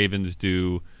heck the Ravens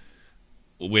do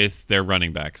with their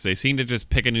running backs. They seem to just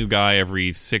pick a new guy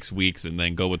every 6 weeks and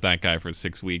then go with that guy for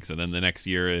 6 weeks, and then the next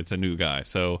year it's a new guy.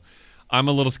 So I'm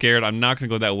a little scared. I'm not going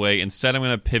to go that way. Instead, I'm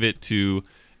going to pivot to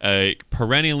a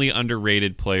perennially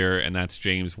underrated player, and that's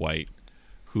James White,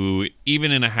 who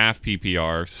even in a half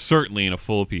PPR, certainly in a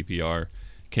full PPR,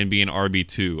 can be an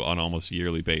RB2 on almost a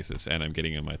yearly basis. And I'm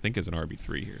getting him, I think, as an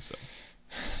RB3 here. So,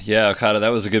 yeah, Okada, that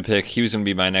was a good pick. He was going to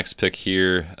be my next pick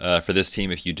here for this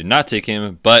team if you did not take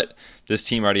him. But this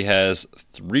team already has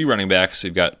 3 running backs.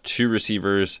 We've got 2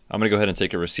 receivers. I'm going to go ahead and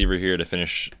take a receiver here to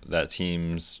finish that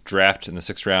team's draft in the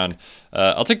 6th round.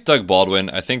 I'll take Doug Baldwin.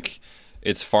 I think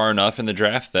it's far enough in the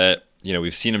draft that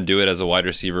we've seen him do it as a wide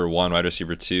receiver 1, wide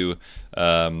receiver 2,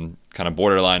 kind of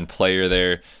borderline player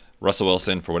there. Russell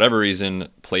Wilson, for whatever reason,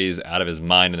 plays out of his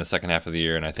mind in the second half of the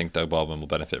year, and I think Doug Baldwin will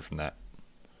benefit from that.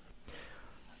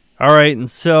 All right, and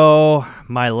so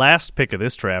my last pick of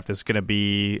this draft is going to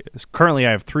be, currently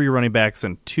I have 3 running backs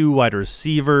and 2 wide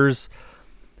receivers.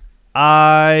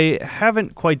 I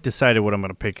haven't quite decided what I'm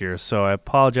going to pick here, so I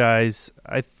apologize.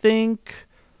 I think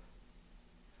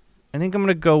I'm going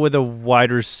to go with a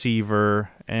wide receiver,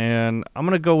 and I'm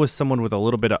going to go with someone with a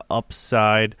little bit of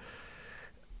upside.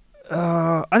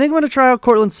 I think I'm going to try out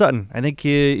Cortland Sutton. I think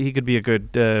he could be a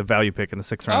good value pick in the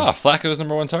 6th round. Flacco's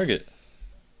number 1 target.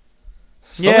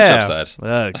 So much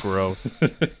upside. Gross.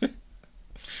 Okay,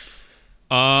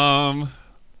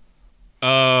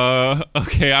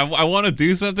 I want to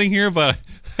do something here, but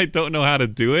I don't know how to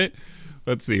do it.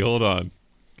 Let's see. Hold on.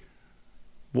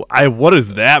 What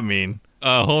does that mean?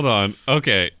 Hold on.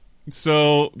 Okay.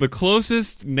 So the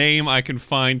closest name I can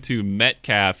find to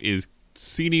Metcalf is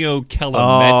Senio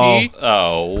Kelemeti.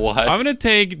 Oh, what? I'm going to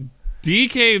take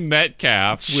DK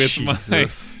Metcalf with my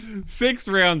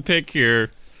 6th round pick here.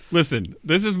 Listen,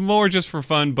 this is more just for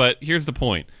fun, but here's the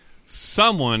point.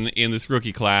 Someone in this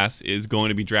rookie class is going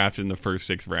to be drafted in the first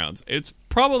 6 rounds. It's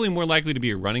probably more likely to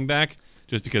be a running back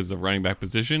just because of the running back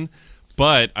position,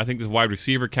 but I think this wide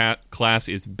receiver class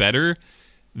is better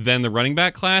than the running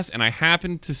back class, and I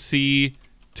happen to see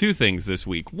two things this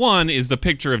week. One is the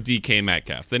picture of DK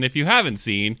Metcalf. And if you haven't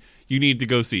seen, you need to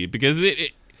go see it because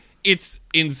it's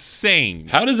insane.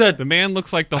 How does that? The man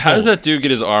looks like the How Hulk. does that dude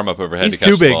get his arm up overhead He's to catch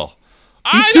too big. the ball?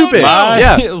 He's I too don't big. know.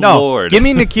 Yeah, no. Lord. Give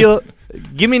me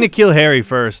N'Keal Harry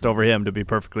first over him, to be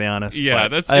perfectly honest. Yeah,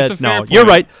 But, it's a fair no. point. You're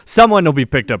right. Someone will be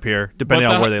picked up here, depending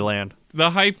But on where they land.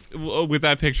 The hype with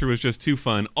that picture was just too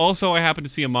fun. Also, I happened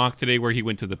to see a mock today where he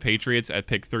went to the Patriots at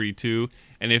pick 32,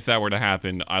 and if that were to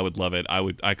happen, I would love it.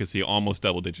 I could see almost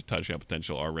double-digit touchdown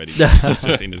potential already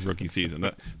just in his rookie season.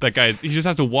 That guy, he just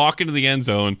has to walk into the end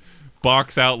zone,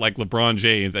 box out like LeBron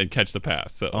James, and catch the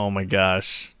pass. So. Oh my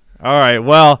gosh. All right,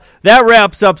 well, that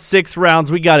wraps up 6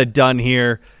 rounds. We got it done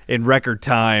here in record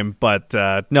time, but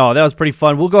no, that was pretty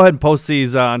fun. We'll go ahead and post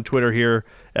these on Twitter here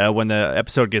when the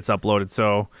episode gets uploaded.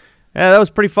 So, yeah, that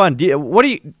was pretty fun.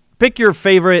 Pick your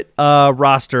favorite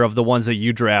roster of the ones that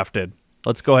you drafted?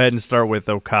 Let's go ahead and start with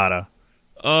Okada.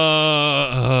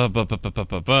 Why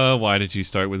did you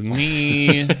start with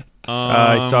me?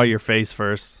 I saw your face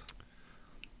first.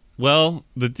 Well,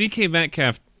 the DK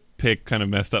Metcalf pick kind of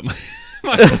messed up my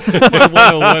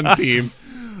 101 team.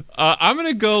 I'm going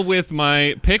to go with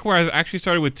my pick where I actually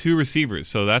started with 2 receivers,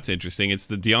 so that's interesting. It's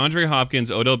the DeAndre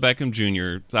Hopkins, Odell Beckham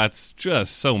Jr. That's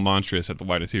just so monstrous at the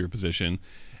wide receiver position.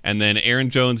 And then Aaron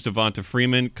Jones, Devonta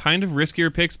Freeman, kind of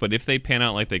riskier picks, but if they pan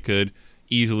out like they could,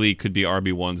 easily could be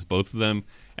RB1s, both of them.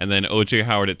 And then O.J.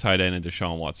 Howard at tight end and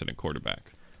Deshaun Watson at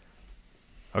quarterback.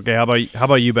 Okay, how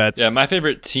about you, Betts? Yeah, my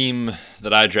favorite team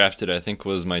that I drafted, I think,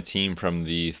 was my team from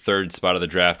the 3rd spot of the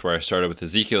draft, where I started with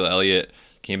Ezekiel Elliott,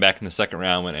 came back in the 2nd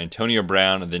round, went Antonio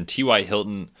Brown, and then T.Y.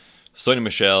 Hilton, Sony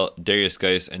Michel, Darius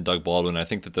Geis, and Doug Baldwin. I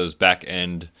think that those back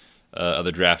end of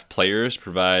the draft players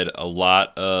provide a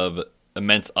lot of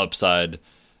immense upside,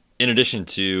 in addition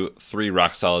to 3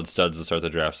 rock solid studs to start the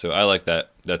draft. So I like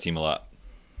that team a lot.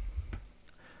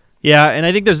 Yeah, and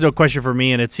I think there's no question for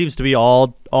me, and it seems to be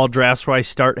all drafts where I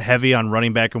start heavy on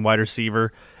running back and wide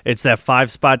receiver. It's that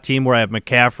 5-spot team where I have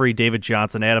McCaffrey, David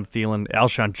Johnson, Adam Thielen,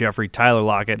 Alshon Jeffrey, Tyler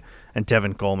Lockett, and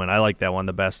Tevin Coleman. I like that one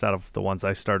the best out of the ones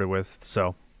I started with.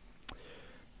 So,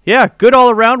 yeah, good all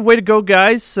around. Way to go,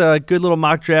 guys. Good little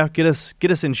mock draft. Get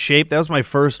us in shape. That was my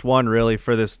first one, really,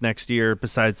 for this next year,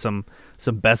 besides some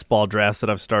best ball drafts that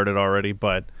I've started already.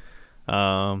 But,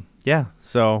 yeah,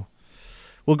 so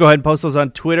we'll go ahead and post those on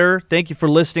Twitter. Thank you for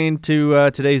listening to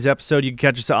today's episode. You can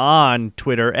catch us on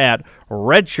Twitter at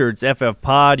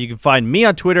RedShirtsFFPod. You can find me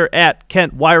on Twitter at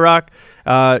Kent Wyrock.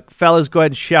 Fellas, go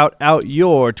ahead and shout out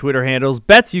your Twitter handles.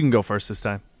 Betts, you can go first this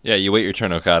time. Yeah, you wait your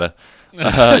turn, Okada.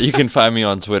 You can find me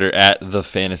on Twitter at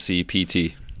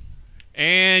TheFantasyPT.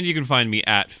 And you can find me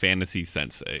at Fantasy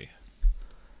Sensei.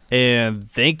 And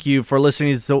thank you for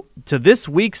listening to this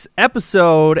week's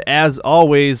episode. As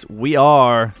always, we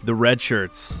are the Red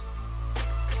Shirts.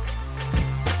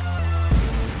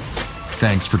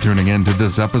 Thanks for tuning in to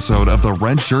this episode of the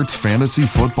Red Shirts Fantasy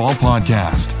Football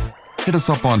Podcast. Hit us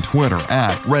up on Twitter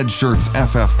at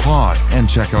RedShirtsFFPod and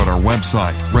check out our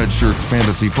website,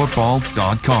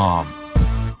 redshirtsfantasyfootball.com.